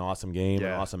looked like an awesome game,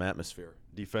 an awesome atmosphere.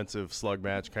 Defensive slug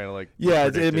match, kind of like Yeah,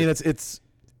 predicted. I mean,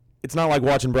 it's not like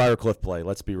watching Briarcliff play.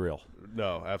 Let's be real.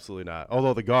 No, absolutely not.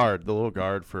 Although the little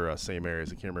guard for St.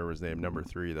 Mary's, I can't remember his name, number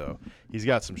 3, though. He's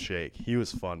got some shake. He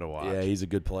was fun to watch. Yeah, he's a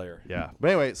good player. Yeah.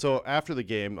 But anyway, so after the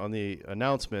game, on the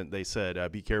announcement, they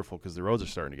said, be careful because the roads are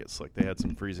starting to get slick. They had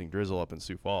some freezing drizzle up in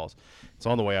Sioux Falls. It's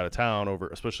on the way out of town,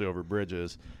 especially over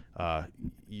bridges.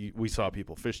 We saw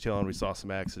people fishtailing. We saw some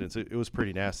accidents. It was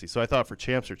pretty nasty. So I thought for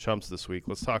Champs or Chumps this week,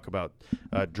 let's talk about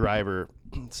driver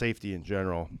safety in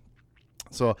general.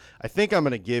 So I think I'm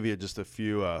going to give you just a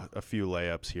few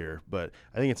layups here, but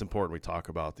I think it's important we talk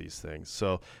about these things.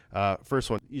 So first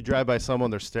one, you drive by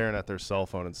someone, they're staring at their cell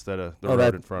phone instead of the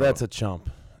road in front of them. That's a chump.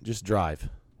 Just drive.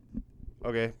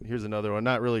 Okay, here's another one.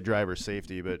 Not really driver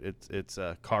safety, but it's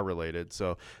car related.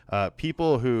 So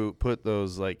people who put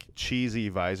those like cheesy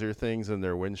visor things in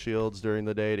their windshields during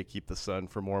the day to keep the sun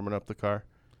from warming up the car.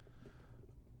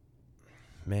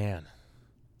 Man.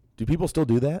 Do people still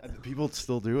do that? People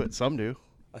still do it. Some do.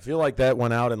 I feel like that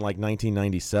went out in like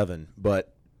 1997,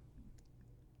 but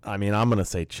I mean, I'm going to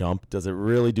say chump. Does it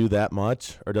really do that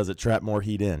much, or does it trap more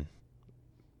heat in?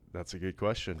 That's a good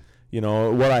question. You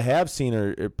know, what I have seen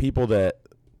are people that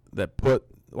put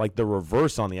like the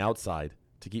reverse on the outside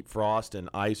to keep frost and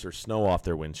ice or snow off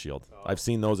their windshield. Oh. I've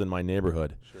seen those in my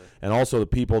neighborhood. Sure. And also the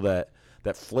people that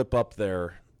flip up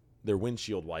their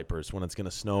windshield wipers when it's going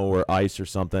to snow or ice or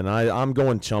something. I'm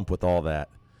going chump with all that.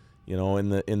 You know, in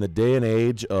the day and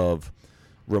age of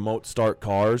remote start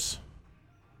cars,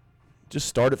 just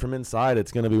start it from inside.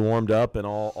 It's going to be warmed up and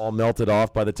all melted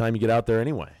off by the time you get out there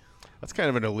anyway. That's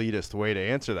kind of an elitist way to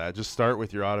answer that. Just start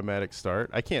with your automatic start.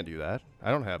 I can't do that.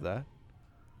 I don't have that.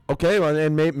 Okay, well,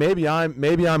 and maybe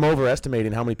I'm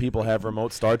overestimating how many people have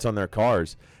remote starts on their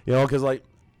cars. You know, because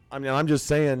I'm just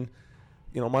saying.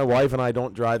 You know, my wife and I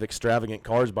don't drive extravagant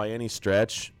cars by any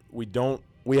stretch. We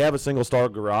have a single star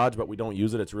garage, but we don't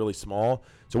use it. It's really small.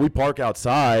 So we park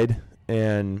outside,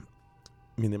 and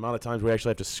I mean, the amount of times we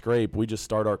actually have to scrape, we just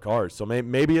start our cars. So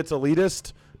maybe it's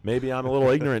elitist. Maybe I'm a little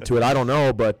ignorant to it. I don't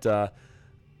know, but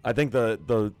I think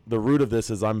the root of this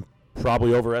is I'm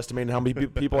probably overestimating how many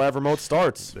people have remote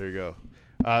starts. There you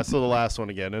go. So the last one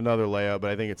again, another layup, but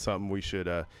I think it's something we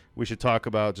should talk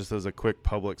about just as a quick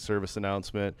public service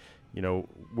announcement. You know,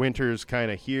 winter's kind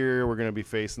of here. We're going to be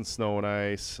facing snow and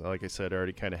ice. Like I said, I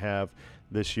already kind of have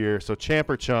this year. So champ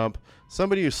or chump,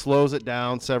 somebody who slows it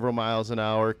down several miles an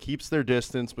hour, keeps their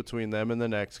distance between them and the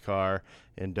next car,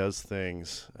 and does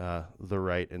things the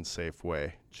right and safe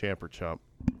way. Champ or chump?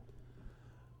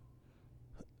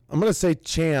 I'm going to say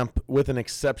champ with an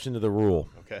exception to the rule.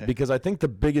 Okay. Because I think the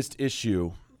biggest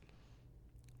issue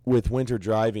with winter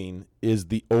driving is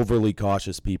the overly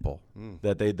cautious people.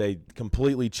 That they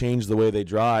completely change the way they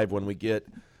drive when we get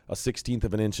a 1/16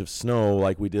 of an inch of snow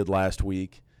like we did last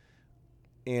week.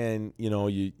 And, you know,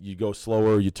 you go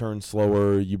slower, you turn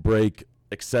slower, you brake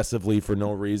excessively for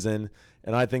no reason.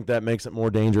 And I think that makes it more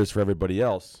dangerous for everybody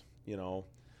else. You know,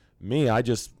 me, I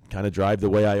just kind of drive the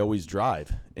way I always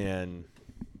drive. And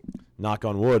knock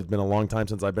on wood, it's been a long time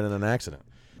since I've been in an accident.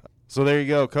 So there you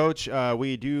go, Coach.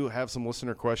 We do have some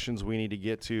listener questions we need to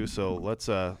get to, so let's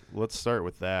start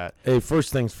with that. Hey,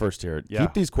 first things first here. Yeah.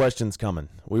 Keep these questions coming.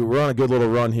 We're on a good little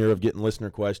run here of getting listener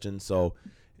questions, so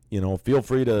feel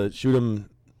free to shoot them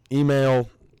email.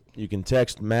 You can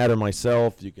text Matt or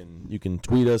myself. You can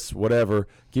tweet us, whatever.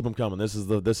 Keep them coming. This is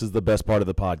the best part of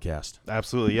the podcast.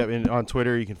 Absolutely. Yep. And on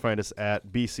Twitter, you can find us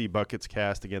at BC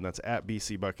Bucketscast. Again, that's at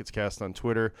BC Bucketscast on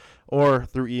Twitter, or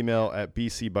through email at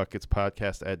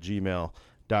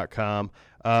bcbucketspodcast@gmail.com.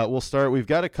 We'll start. We've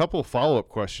got a couple follow-up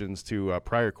questions to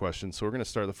prior questions, so we're going to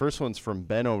start. The first one's from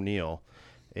Ben O'Neill,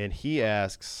 and he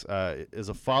asks, as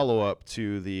a follow-up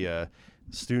to the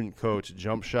student coach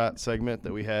jump shot segment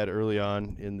that we had early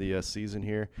on in the season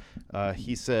here.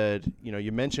 He said,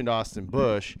 you mentioned Austin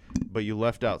Bush, but you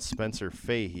left out Spencer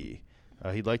Fahey.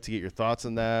 He'd like to get your thoughts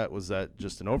on that. Was that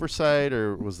just an oversight,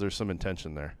 or was there some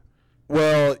intention there?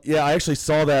 Well, yeah, I actually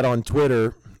saw that on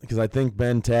Twitter because I think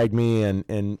Ben tagged me,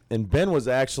 and Ben was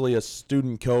actually a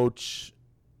student coach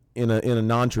in a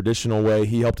non-traditional way.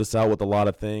 He helped us out with a lot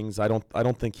of things. I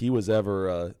don't think he was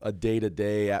ever a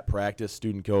day-to-day at practice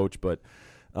student coach, but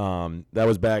that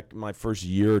was back my first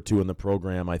year or two in the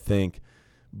program, I think.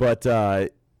 But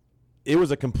it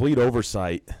was a complete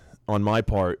oversight on my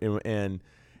part. And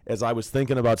as I was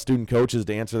thinking about student coaches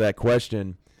to answer that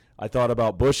question, I thought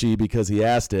about Bushy because he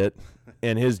asked it,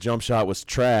 and his jump shot was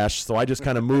trash. So I just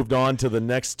kind of moved on to the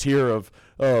next tier of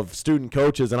student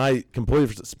coaches, and I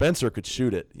completely – Spencer could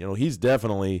shoot it. He's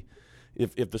definitely –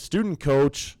 if the student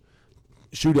coach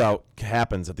shootout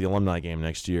happens at the alumni game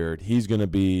next year, he's going to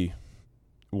be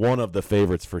one of the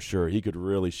favorites for sure. He could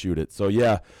really shoot it. So,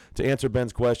 yeah, to answer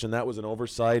Ben's question, that was an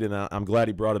oversight, and I'm glad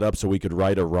he brought it up so we could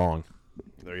right or wrong.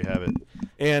 There you have it.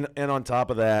 And on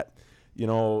top of that,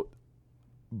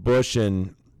 Bush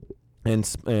and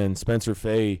Spencer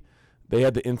Fahey, they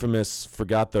had the infamous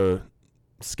forgot the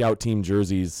scout team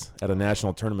jerseys at a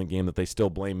national tournament game that they still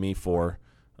blame me for,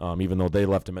 even though they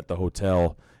left them at the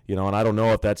hotel. And I don't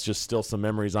know if that's just still some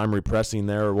memories I'm repressing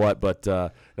there or what, but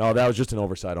no, that was just an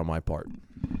oversight on my part.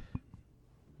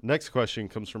 Next question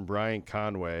comes from Brian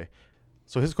Conway.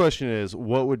 So his question is,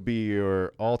 what would be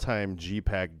your all-time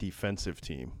GPAC defensive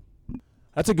team?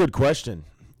 That's a good question,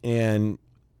 and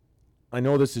I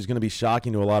know this is going to be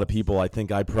shocking to a lot of people. I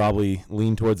think I probably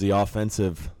lean towards the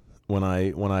offensive when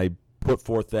I put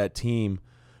forth that team.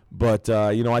 But,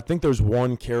 I think there's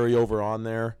one carryover on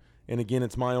there. And, again,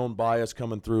 it's my own bias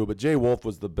coming through. But Jay Wolf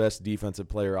was the best defensive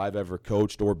player I've ever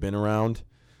coached or been around.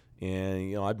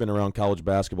 And, I've been around college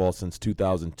basketball since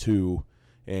 2002.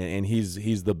 And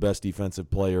he's the best defensive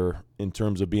player in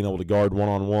terms of being able to guard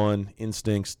one-on-one,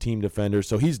 instincts, team defender.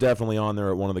 So he's definitely on there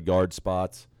at one of the guard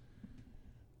spots.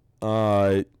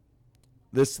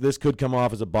 This could come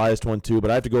off as a biased one too,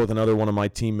 but I have to go with another one of my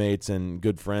teammates and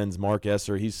good friends, Mark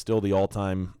Esser. He's still the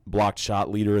all-time blocked shot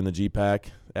leader in the GPAC.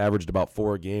 Averaged about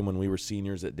 4 a game when we were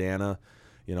seniors at Dana,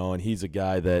 and he's a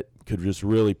guy that could just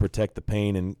really protect the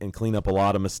paint and clean up a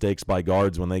lot of mistakes by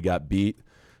guards when they got beat.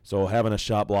 So having a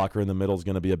shot blocker in the middle is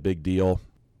going to be a big deal.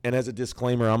 And as a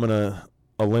disclaimer, I'm going to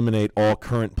eliminate all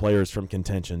current players from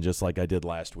contention, just like I did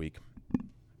last week.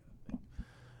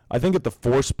 I think at the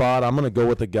 4 spot, I'm going to go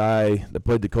with a guy that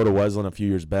played Dakota Wesleyan a few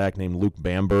years back named Luke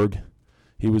Bamberg.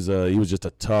 He was just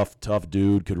a tough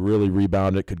dude, could really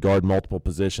rebound it, could guard multiple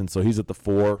positions, so he's at the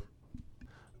 4.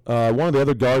 One of the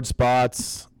other guard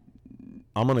spots,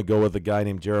 I'm going to go with a guy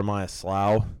named Jeremiah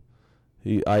Slough.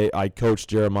 I coached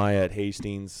Jeremiah at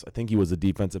Hastings. I think he was the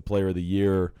Defensive Player of the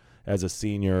Year as a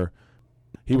senior.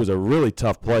 He was a really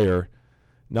tough player.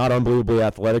 Not unbelievably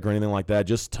athletic or anything like that,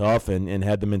 just tough and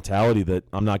had the mentality that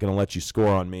I'm not going to let you score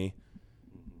on me.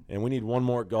 And we need one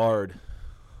more guard.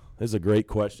 This is a great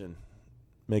question,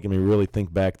 making me really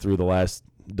think back through the last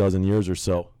dozen years or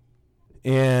so.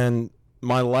 And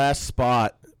my last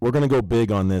spot, we're going to go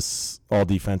big on this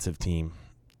all-defensive team.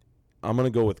 I'm going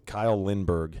to go with Kyle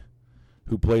Lindberg,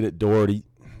 who played at Dordt. He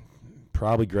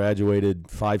probably graduated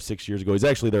 5-6 years ago. He's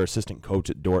actually their assistant coach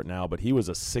at Dordt now, but he was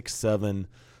a 6'7",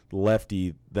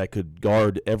 lefty that could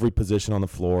guard every position on the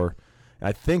floor.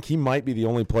 I think he might be the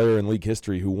only player in league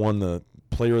history who won the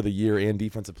Player of the Year and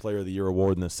Defensive Player of the Year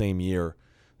award in the same year.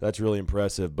 That's really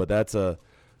impressive, but that's going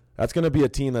to be a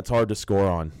team that's hard to score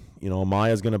on.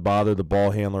 Maya's going to bother the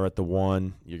ball handler at the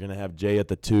 1. You're going to have Jay at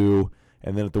the 2,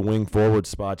 and then at the wing forward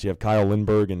spot you have Kyle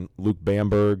Lindberg and Luke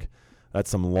Bamberg. That's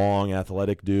some long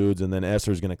athletic dudes, and then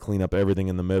Esser's going to clean up everything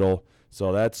in the middle.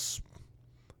 So that's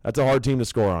a hard team to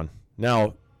score on.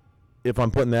 Now, if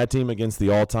I'm putting that team against the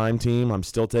all-time team, I'm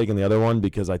still taking the other one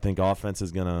because I think offense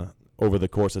is going to, over the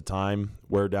course of time,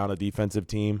 wear down a defensive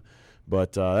team.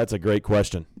 But that's a great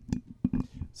question.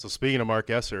 So speaking of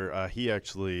Mark Esser, he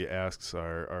actually asks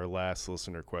our last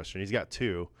listener question. He's got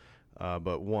two,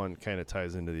 but one kind of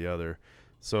ties into the other.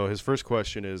 So his first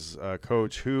question is,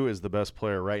 Coach, who is the best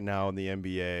player right now in the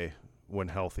NBA when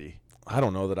healthy? I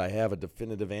don't know that I have a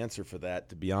definitive answer for that,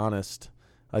 to be honest.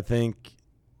 I think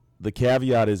the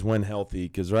caveat is when healthy,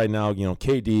 because right now,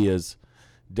 KD is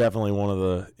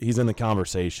definitely he's in the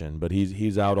conversation, but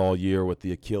he's out all year with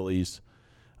the Achilles.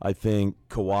 I think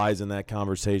Kawhi's in that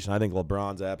conversation. I think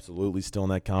LeBron's absolutely still in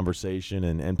that conversation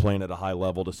and playing at a high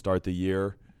level to start the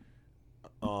year.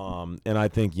 And I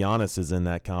think Giannis is in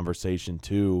that conversation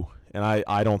too. And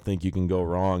I don't think you can go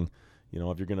wrong.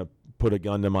 If you're going to put a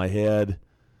gun to my head,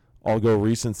 I'll go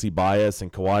recency bias,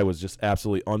 and Kawhi was just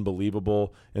absolutely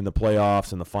unbelievable in the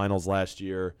playoffs and the finals last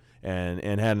year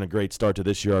and having a great start to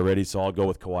this year already, so I'll go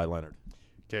with Kawhi Leonard.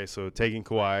 Okay, so taking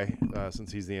Kawhi,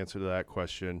 since he's the answer to that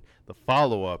question, the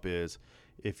follow-up is,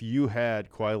 if you had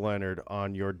Kawhi Leonard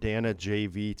on your Dana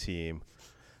JV team,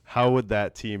 how would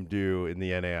that team do in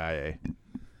the NAIA?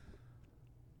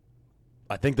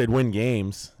 I think they'd win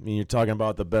games. I mean, you're talking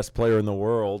about the best player in the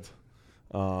world.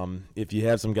 If you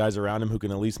have some guys around him who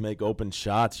can at least make open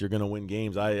shots, you're going to win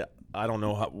games. I don't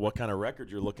know what kind of record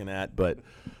you're looking at, but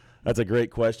that's a great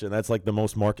question. That's like the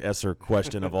most Mark Esser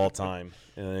question of all time.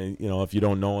 If you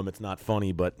don't know him, it's not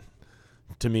funny, but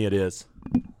to me it is.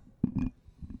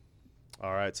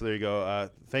 All right, so there you go.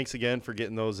 Thanks again for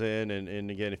getting those in. And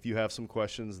again, if you have some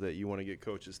questions that you want to get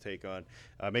Coach's take on,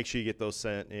 make sure you get those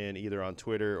sent in either on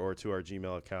Twitter or to our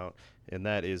Gmail account, and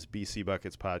that is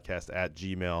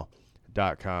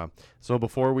bcbucketspodcast@gmail.com. So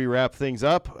before we wrap things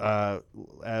up,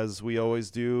 as we always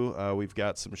do, we've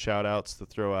got some shout-outs to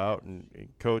throw out. And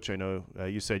Coach, I know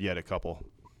you said you had a couple.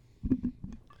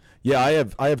 Yeah,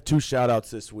 I have two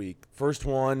shout-outs this week. First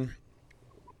one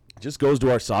just goes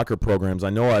to our soccer programs.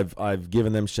 I know I've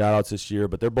given them shout-outs this year,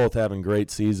 but they're both having great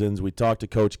seasons. We talked to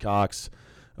Coach Cox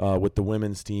with the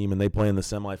women's team, and they play in the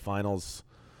semifinals.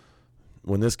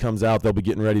 When this comes out, they'll be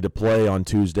getting ready to play on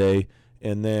Tuesday.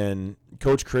 And then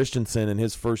Coach Christensen, in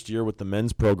his first year with the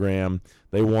men's program,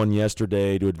 they won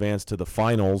yesterday to advance to the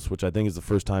finals, which I think is the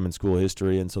first time in school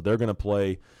history. And so they're going to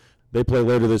play. They play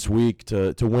later this week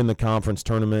to win the conference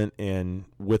tournament, and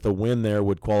with a win there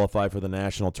would qualify for the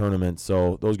national tournament.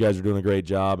 So those guys are doing a great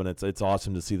job, and it's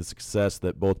awesome to see the success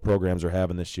that both programs are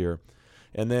having this year.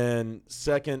 And then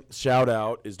second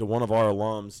shout-out is to one of our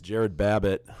alums, Jared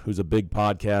Babbitt, who's a big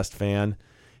podcast fan.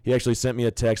 He actually sent me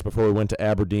a text before we went to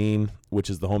Aberdeen, which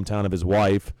is the hometown of his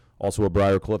wife, also a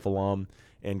Briar Cliff alum,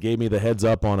 and gave me the heads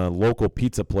up on a local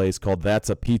pizza place called That's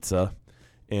a Pizza.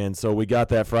 And so we got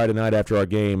that Friday night after our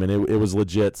game, and it was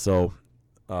legit. So,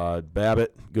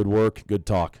 Babbitt, good work, good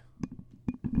talk.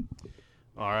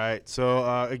 All right.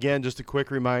 So, again, just a quick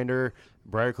reminder,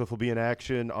 Briarcliff will be in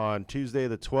action on Tuesday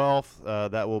the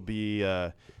 12th. That will be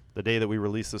the day that we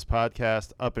release this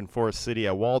podcast up in Forest City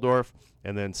at Waldorf,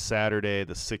 and then Saturday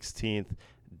the 16th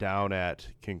down at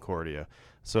Concordia.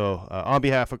 So, on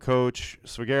behalf of Coach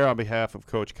Swigera, on behalf of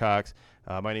Coach Cox,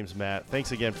 my name's Matt.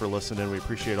 Thanks again for listening. We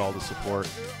appreciate all the support.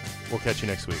 We'll catch you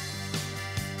next week.